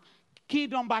camp. Key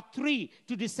number 3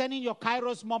 to discerning your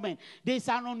Kairos moment. There's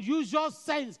an unusual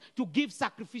sense to give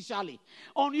sacrificially.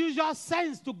 Unusual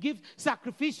sense to give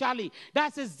sacrificially.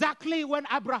 That's exactly when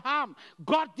Abraham,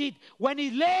 God did, when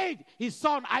he laid his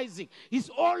son Isaac, his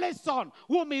only son,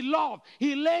 whom he loved,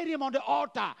 he laid him on the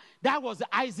altar. That was the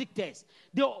Isaac test.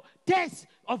 The test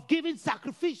of giving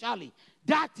sacrificially.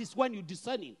 That is when you're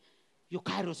discerning your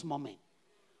Kairos moment.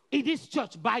 In this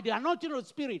church, by the anointing of the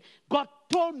Spirit, God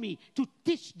told me to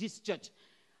teach this church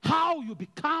how you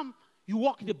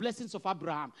walk in the blessings of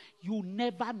Abraham. You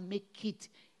never make it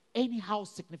anyhow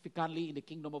significantly in the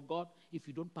kingdom of God if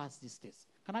you don't pass this test.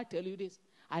 Can I tell you this?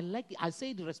 I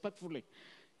say it respectfully.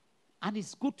 And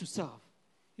it's good to serve.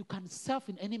 You can serve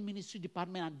in any ministry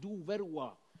department and do very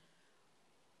well.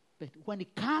 But when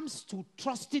it comes to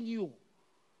trusting you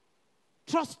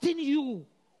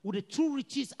with the true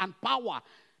riches and power,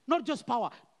 not just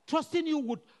power, trusting you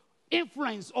with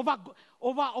influence over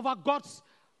God's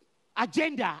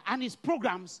agenda and his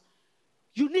programs,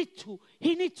 he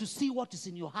needs to see what is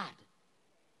in your heart.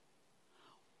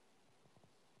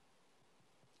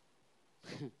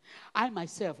 I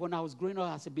myself, when I was growing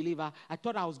up as a believer, I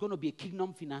thought I was going to be a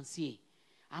kingdom financier.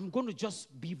 I'm going to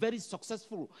just be very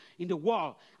successful in the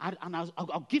world. And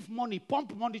I'll give money,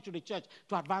 pump money to the church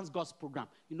to advance God's program.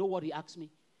 You know what he asked me?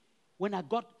 When I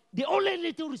got the only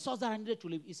little resource that I needed to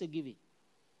live, he said, give it.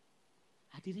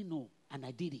 I didn't know, and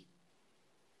I did it.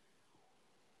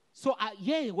 So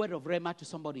hear a word of rhema to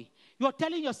somebody. You're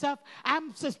telling yourself,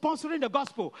 I'm sponsoring the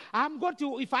gospel.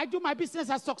 If I do my business,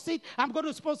 I succeed, I'm going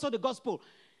to sponsor the gospel.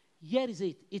 Here is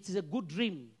it. It is a good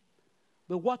dream.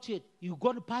 But watch it. You're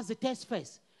going to pass the test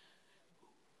first.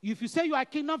 If you say you are a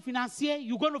kingdom financier,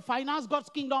 you're going to finance God's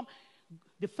kingdom,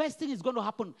 the first thing is going to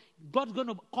happen, God's going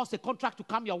to cause a contract to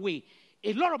come your way.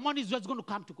 A lot of money is just going to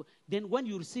come to you. Then when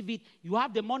you receive it, you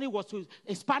have the money was to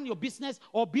expand your business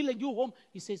or build a new home.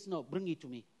 He says, no, bring it to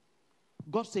me.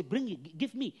 God said, bring it,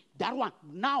 give me that one,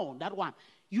 now that one.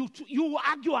 You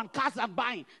argue and cast and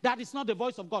bind. That is not the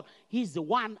voice of God. He's the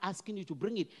one asking you to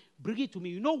bring it. Bring it to me.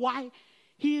 You know why?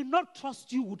 He will not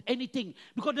trust you with anything.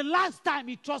 Because the last time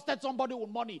he trusted somebody with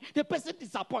money, the person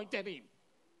disappointed him.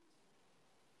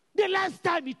 The last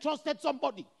time he trusted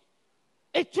somebody,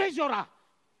 a treasurer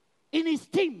in his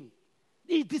team,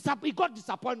 he got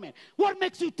disappointment. What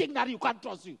makes you think that you can't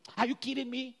trust you? Are you kidding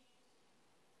me?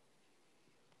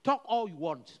 Talk all you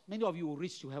want. Many of you will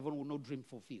reach to heaven with no dream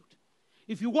fulfilled.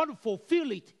 If you want to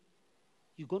fulfill it,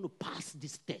 you're going to pass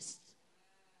this test.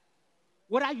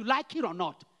 Whether you like it or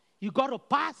not, you got to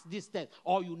pass this test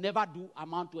or you never do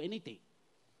amount to anything.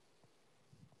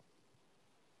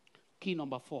 Key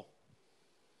number 4.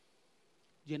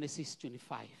 Genesis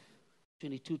 25,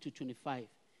 22 to 25.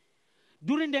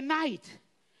 During the night,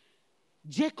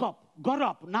 Jacob got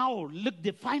up. Now, look,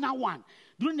 the final one.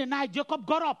 During the night, Jacob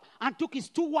got up and took his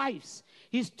 2 wives,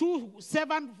 his 2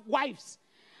 servant wives,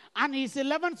 and his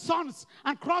 11 sons,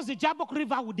 and crossed the Jabbok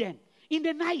River with them. In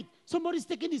the night, somebody's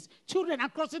taking his children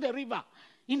and crossing the river.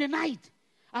 In the night.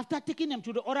 After taking them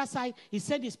to the other side, he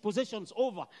sent his possessions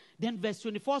over. Then verse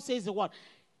 24 says the word,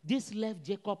 this left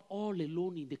Jacob all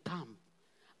alone in the camp.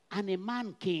 And a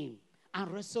man came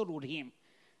and wrestled with him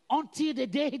until the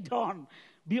day dawned,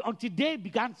 until day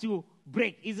began to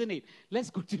break, isn't it? Let's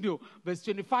continue. Verse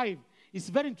 25. It's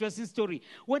a very interesting story.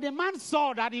 When the man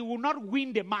saw that he would not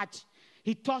win the match,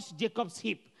 He touched Jacob's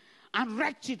hip and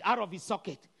wrenched it out of his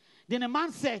socket. Then the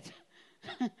man said,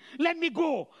 let me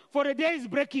go, for the day is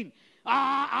breaking.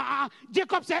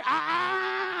 Jacob said,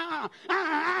 I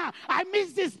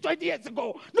missed this 20 years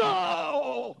ago.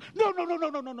 No.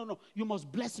 You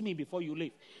must bless me before you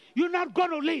leave. You're not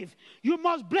going to leave. You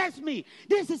must bless me.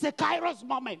 This is a Kairos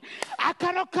moment. I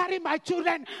cannot carry my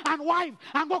children and wife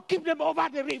and go keep them over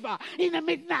the river in the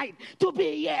midnight to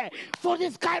be here for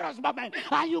this Kairos moment.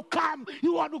 And you come,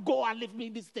 you want to go and leave me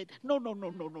in this state. No.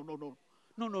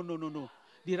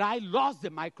 Did I lost the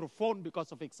microphone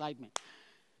because of excitement?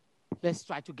 Let's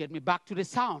try to get me back to the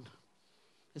sound.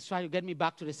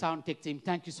 Take team.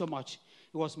 Thank you so much.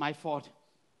 It was my fault.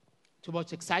 Too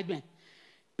much excitement.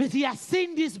 But he has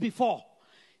seen this before.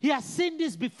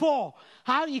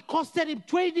 How it costed him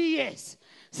 20 years.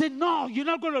 Said, no, you're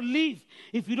not going to leave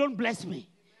if you don't bless me.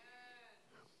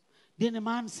 Then the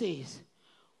man says,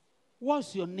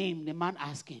 what's your name? The man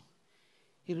asked him.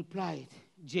 He replied,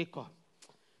 Jacob.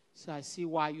 So I see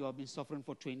why you have been suffering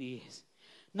for 20 years.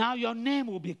 Now your name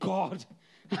will be called.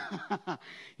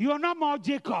 You are not more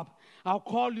Jacob. I'll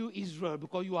call you Israel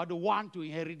because you are the one to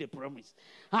inherit the promise.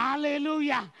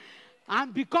 Hallelujah.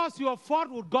 And because you have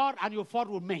fought with God and you fought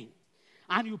with men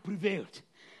and you prevailed.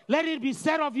 Let it be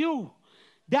said of you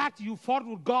that you fought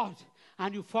with God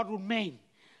and you fought with men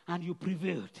and you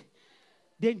prevailed.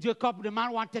 Then Jacob, the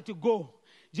man wanted to go.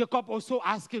 Jacob also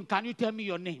asked him, can you tell me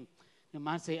your name? The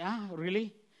man said,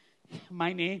 really?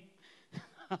 My name?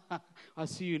 I'll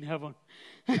see you in heaven.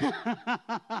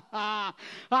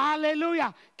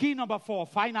 Hallelujah. Key number 4,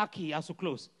 final key as we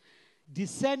close.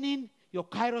 Discerning your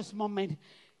Kairos moment.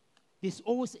 There's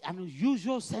always an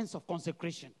unusual sense of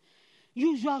consecration.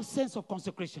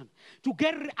 To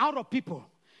get out of people.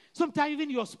 Sometimes even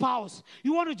your spouse,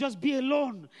 you want to just be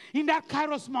alone in that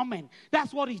Kairos moment.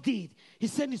 That's what he did. He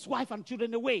sent his wife and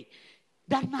children away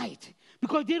that night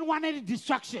because he didn't want any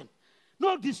distraction.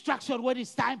 No distraction when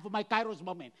it's time for my Kairos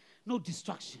moment. No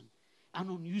distraction. An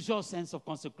unusual sense of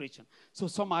consecration. So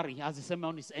summary, as the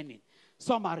sermon is ending.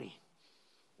 Summary.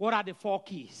 What are the 4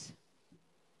 keys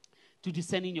to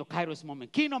discerning your Kairos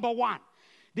moment? Key number 1,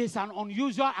 there's an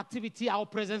unusual activity or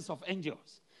presence of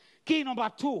angels. Key number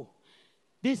 2,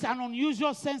 there's an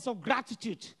unusual sense of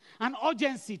gratitude and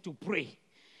urgency to pray.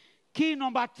 Key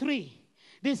number 3,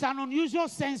 there's an unusual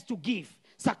sense to give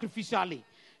sacrificially.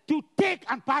 To take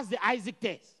and pass the Isaac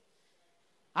test.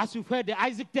 As you've heard, the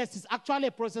Isaac test is actually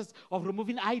a process of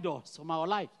removing idols from our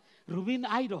life. Removing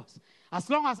idols. As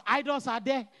long as idols are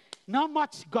there, not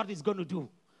much God is going to do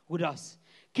with us.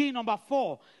 Key number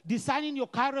 4, designing your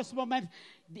Kairos moment.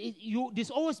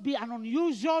 There's always be an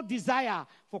unusual desire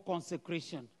for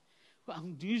consecration.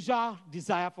 Unusual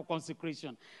desire for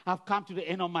consecration. I've come to the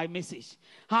end of my message.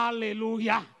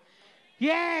 Hallelujah.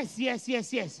 Yes.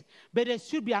 But there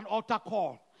should be an altar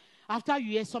call. After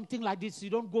you hear something like this, you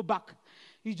don't go back.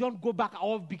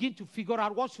 Or begin to figure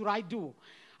out, what should I do?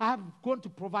 I'm going to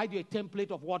provide you a template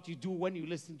of what you do when you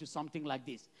listen to something like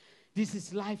this. This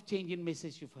is life-changing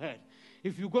message you've heard.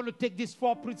 If you're going to take these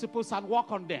 4 principles and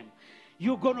work on them,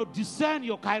 you're going to discern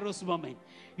your Kairos moment.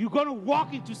 You're going to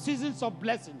walk into seasons of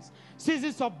blessings.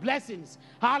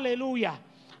 Hallelujah.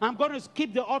 I'm going to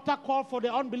skip the altar call for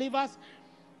the unbelievers,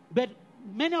 but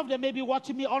many of them may be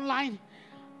watching me online.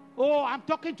 Oh, I'm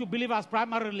talking to believers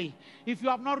primarily. If you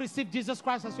have not received Jesus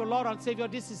Christ as your Lord and Savior,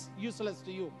 this is useless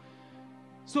to you.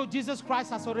 So Jesus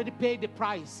Christ has already paid the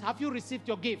price. Have you received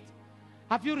your gift?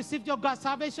 Have you received your God's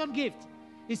salvation gift?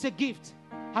 It's a gift.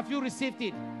 Have you received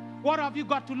it? What have you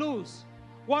got to lose?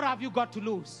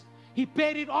 He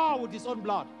paid it all with his own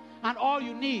blood. And all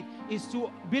you need is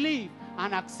to believe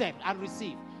and accept and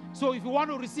receive. So if you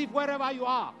want to receive wherever you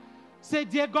are, say,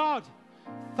 dear God,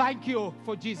 thank you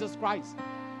for Jesus Christ.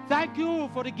 Thank you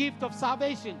for the gift of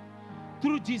salvation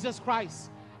through Jesus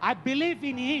Christ. I believe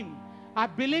in him. I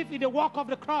believe in the work of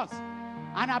the cross.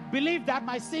 And I believe that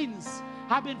my sins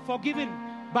have been forgiven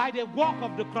by the work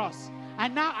of the cross. I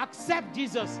now accept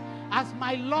Jesus as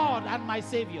my Lord and my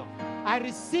Savior. I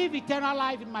receive eternal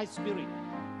life in my spirit.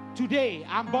 Today,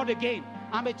 I'm born again.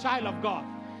 I'm a child of God.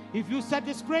 If you said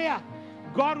this prayer,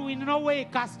 God will in no way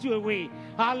cast you away.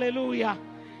 Hallelujah.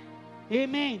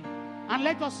 Amen. And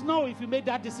let us know if you made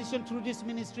that decision through this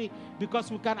ministry,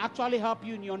 because we can actually help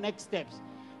you in your next steps.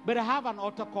 But I have an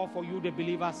altar call for you, the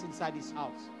believers inside this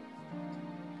house.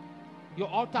 Your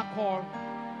altar call.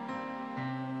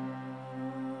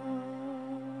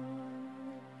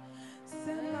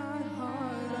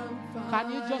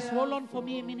 Can you just hold on for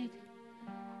me a minute?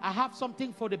 I have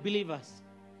something for the believers.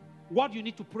 What you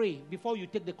need to pray before you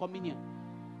take the communion.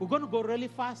 We're going to go really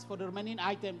fast for the remaining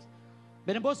items. But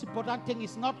But the most important thing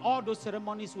is not all those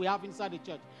ceremonies we have inside the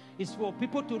church. It's for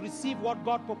people to receive what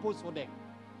God proposed for them.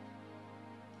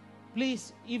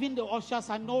 Please, even the ushers,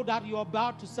 I know that you're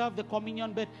about to serve the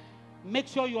communion, but make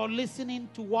sure you're listening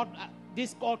to what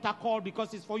this altar called,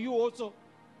 because it's for you also.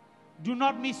 Do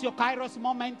not miss your Kairos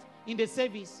moment in the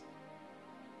service.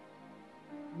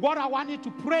 What I want you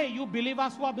to pray, you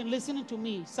believers who have been listening to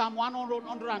me, Psalm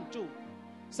 102.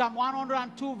 Psalm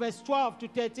 102 verse 12 to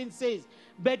 13 says,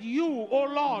 but you, O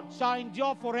Lord, shall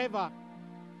endure forever,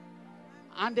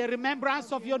 and the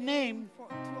remembrance of your name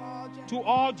to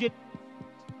all generations.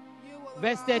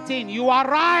 Verse 13, you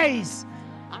arise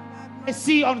and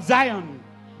see on Zion,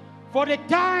 for the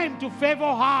time to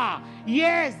favor her.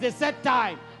 Yes, the set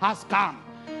time has come.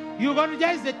 You're going to,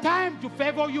 there's the time to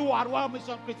favor you at World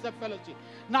Mission Christian Fellowship.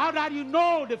 Now that you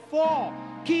know the 4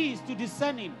 keys to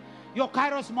discerning your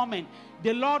Kairos moment,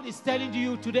 the Lord is telling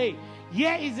you today,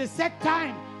 here is a set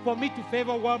time for me to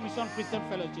favor World Mission Christian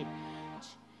Fellowship.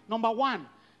 Number 1,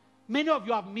 many of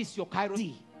you have missed your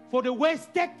Kairos. For the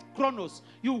wasted Chronos.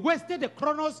 You wasted the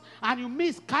Chronos and you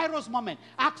missed Kairos moment.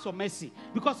 Ask for mercy,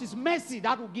 because it's mercy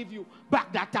that will give you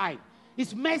back that time.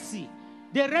 It's mercy.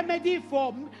 The remedy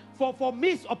for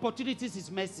missed opportunities is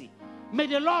mercy. May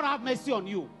the Lord have mercy on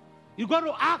you. You're going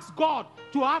to ask God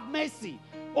to have mercy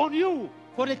on you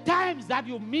for the times that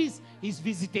you miss his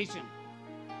visitation.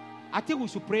 I think we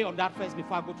should pray on that first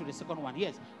before I go to the second one.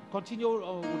 Yes, continue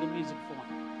with the music for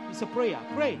one. It's a prayer.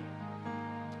 Pray.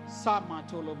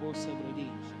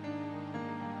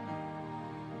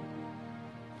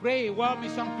 Pray, World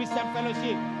Mission Christian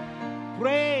Fellowship.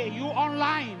 Pray, you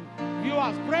online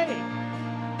viewers, pray.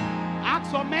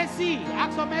 Ask for mercy.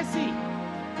 Ask for mercy.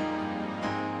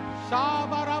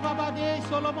 Shabarababade,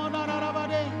 Solomon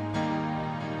Arabade.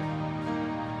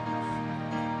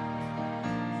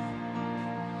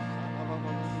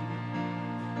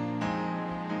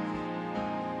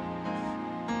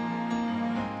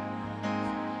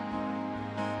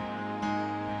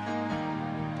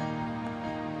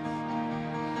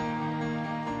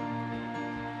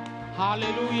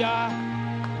 Hallelujah.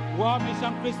 World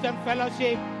Mission Christian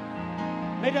Fellowship.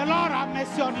 May the Lord have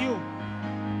mercy on you.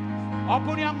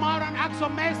 Open your mouth and ask for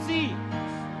mercy.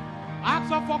 Ask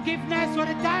for forgiveness for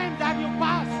the time that you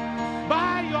pass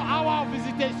by your hour of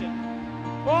visitation.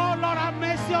 Oh Lord, have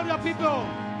mercy on your people.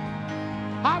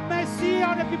 Have mercy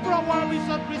on the people of World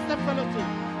Mission Christian Fellowship.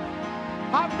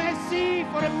 Have mercy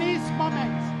for the missed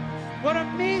moments, for the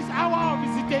missed hour of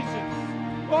visitation.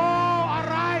 Oh,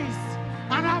 arise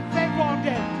and have favor on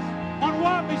them, on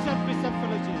World Mission Christian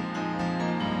Fellowship.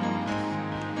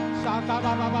 Shaka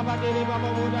Baba Baba Dere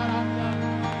Baba Budaranda,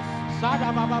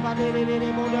 Sada Baba Baba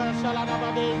Dere Buddha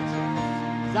Shalabade,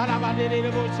 Zalabade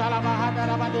Rebo Shalabahada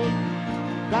Rabade,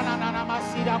 Danana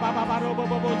Masida Baba Barobo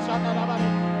Bobo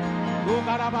Shadarabade,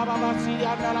 Gugara Baba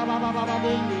Basidia Dalababa Baba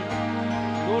Dende,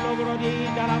 Golobrodi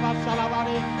Dalaba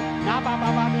Shalabade, Naba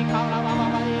Baba Nikala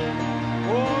Baba,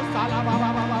 Oh Salababa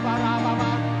Baba Baba.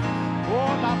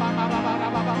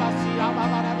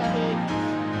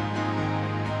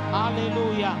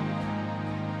 Hallelujah.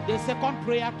 The second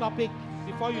prayer topic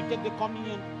before you take the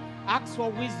communion, ask for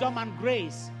wisdom and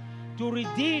grace to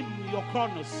redeem your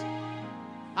Chronos.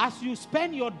 As you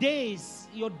spend your days,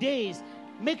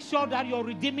 make sure that you're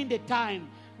redeeming the time,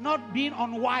 not being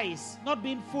unwise, not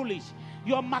being foolish.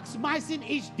 You're maximizing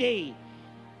each day.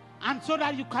 And so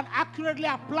that you can accurately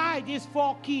apply these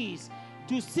 4 keys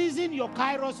to season your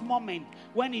Kairos moment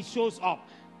when it shows up.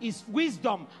 It's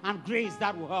wisdom and grace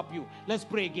that will help you. Let's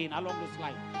pray again along this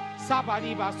line.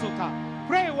 Sabariba Sota.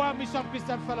 Pray World Mission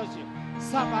Christian Fellowship.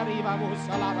 Sabariba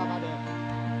Salarabade.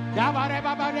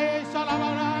 Dabarebabade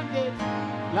Salabarande.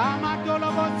 Lama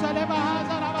Dolobo Saleba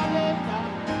Hazarabade.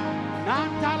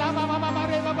 Nantala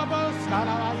Bababare Bababo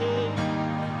Salabade.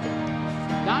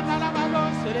 Nanalabado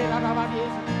Serabade.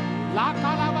 La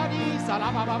Calabadi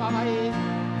Salababade.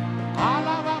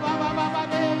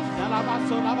 Alababababade,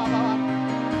 Salabasolababa,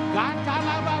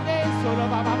 Gantalabade,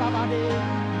 Solabababade,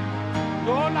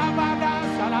 Dolabada,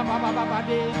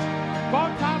 Salabababade,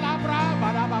 Contalabra,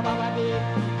 Badababade,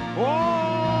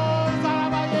 Oh,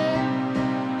 Salabaye,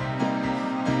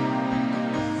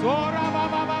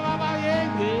 Sorababababaye.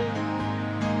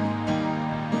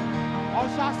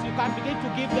 Ushers, you can begin to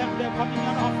give them the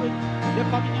communion offering, the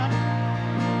communion.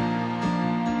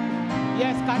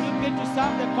 Yes, can you begin to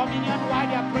serve the communion while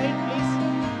they are praying, please?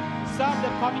 Serve the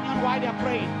communion while they are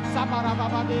praying.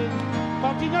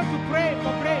 Continue to pray for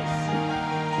grace.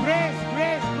 Grace,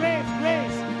 grace, grace,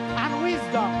 grace, and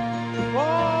wisdom.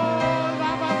 Oh,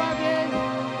 Rababade,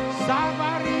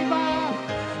 Sabariba,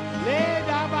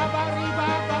 Leda Babariba,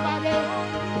 Babade,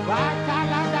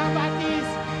 Batalada Batis,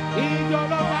 Ido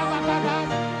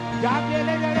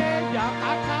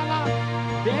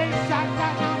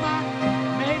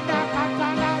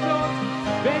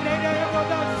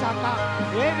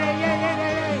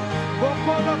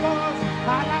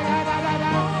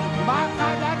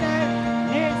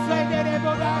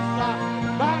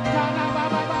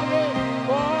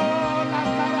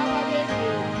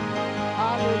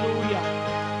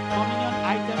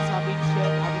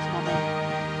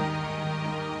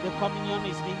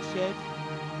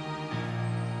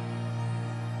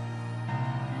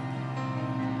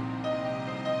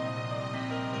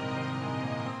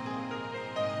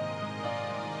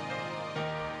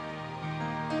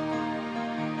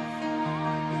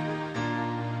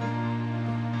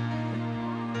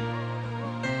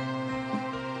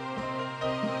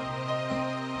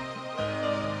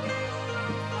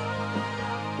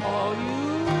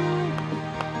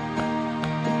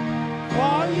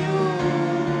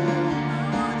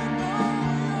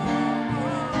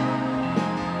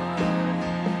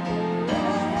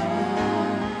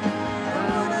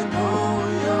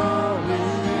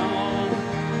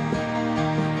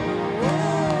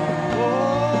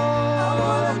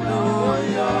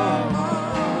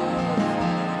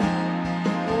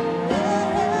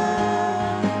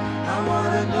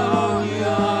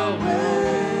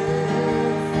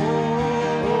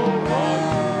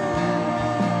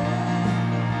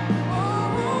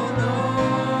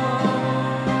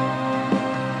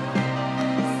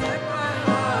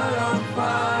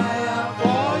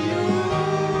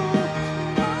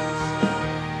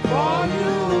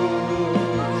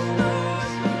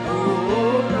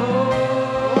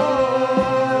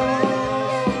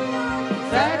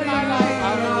Set my life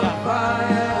on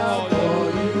fire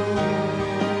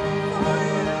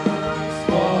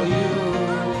for you.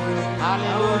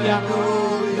 Hallelujah.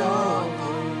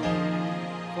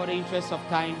 For the interest of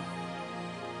time,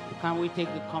 can we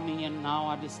take the communion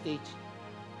now at this stage?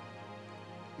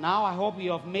 Now I hope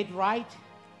you have made right.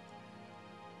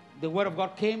 The word of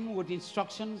God came with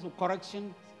instructions, with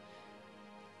corrections.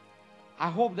 I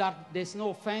hope that there's no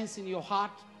offense in your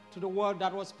heart to the word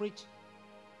that was preached.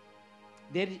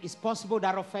 There is possible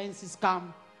that offenses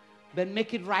come, but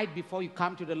make it right before you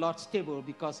come to the Lord's table,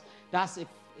 because that's a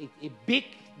big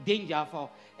danger for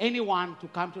anyone to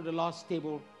come to the Lord's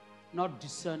table not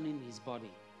discerning his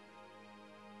body.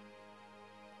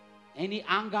 Any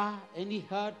anger, any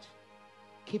hurt,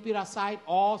 keep it aside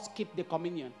or skip the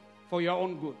communion for your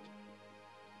own good.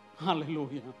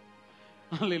 Hallelujah.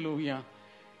 Hallelujah.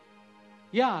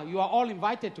 Yeah, you are all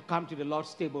invited to come to the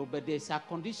Lord's table, but there's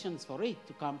conditions for it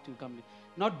to come.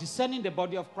 Not discerning the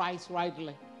body of Christ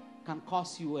rightly can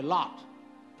cause you a lot.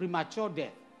 Premature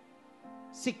death,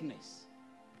 sickness.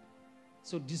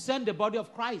 So discern the body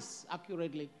of Christ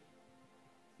accurately.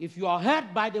 If you are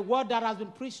hurt by the word that has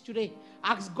been preached today,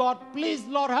 ask God, please,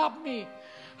 Lord, help me.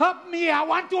 Help me. I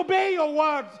want to obey your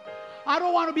word. I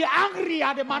don't want to be angry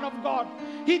at the man of God.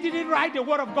 He didn't write the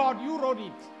word of God. You wrote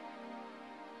it.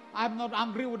 I'm not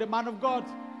angry with the man of God.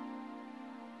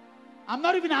 I'm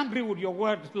not even angry with your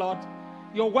word, Lord.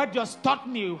 Your word just taught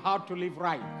me how to live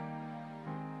right.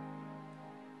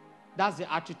 That's the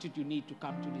attitude you need to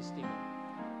come to this table.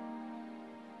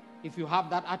 If you have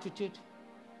that attitude,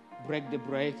 break the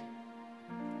bread.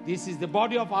 This is the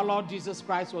body of our Lord Jesus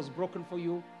Christ was broken for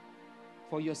you,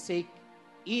 for your sake.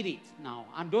 Eat it now.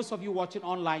 And those of you watching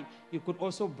online, you could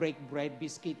also break bread,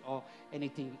 biscuit, or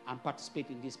anything and participate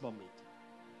in this moment.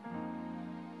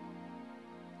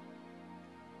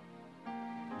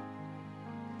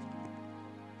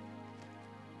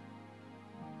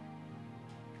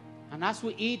 And as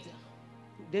we eat,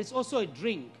 there's also a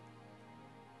drink.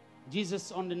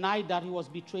 Jesus, on the night that he was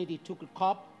betrayed, he took a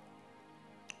cup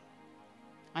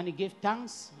and he gave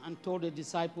thanks and told the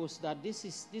disciples that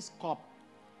this cup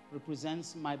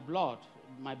represents my blood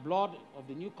of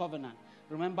the new covenant.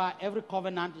 Remember, every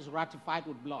covenant is ratified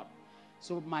with blood.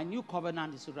 So my new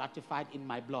covenant is ratified in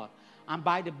my blood. And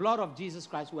by the blood of Jesus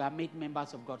Christ, we are made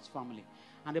members of God's family.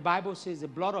 And the Bible says the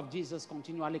blood of Jesus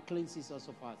continually cleanses us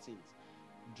of our sins.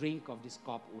 Drink of this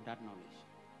cup with that knowledge.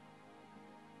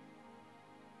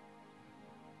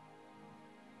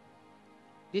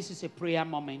 This is a prayer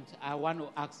moment. I want to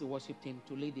ask the worship team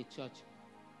to lead the church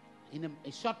in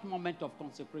a short moment of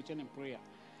consecration and prayer.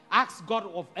 Ask God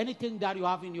of anything that you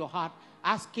have in your heart.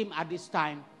 Ask him at this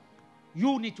time.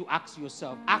 You need to ask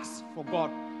yourself. Ask for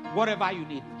God whatever you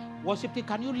need. Worship team,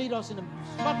 can you lead us in a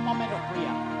short moment of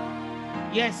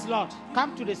prayer? Yes, Lord.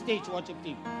 Come to the stage, worship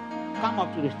team. Come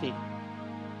up to the stage.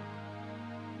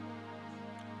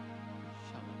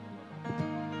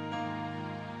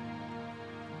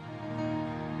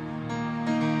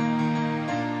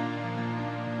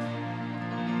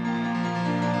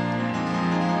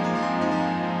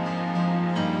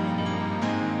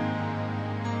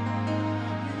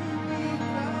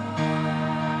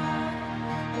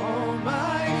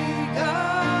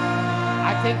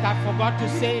 I forgot to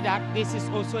say that this is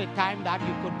also a time that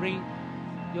you could bring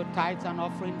your tithes and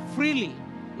offering freely,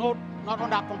 not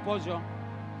under compulsion.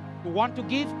 You want to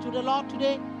give to the Lord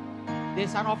today?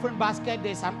 There's an offering basket.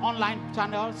 There's an online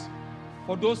channels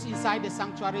for those inside the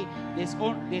sanctuary.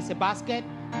 There's a basket,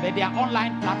 but there are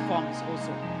online platforms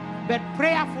also. But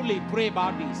prayerfully pray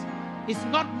about this. It's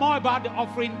not more about the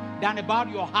offering than about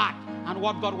your heart and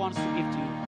what God wants to give to you.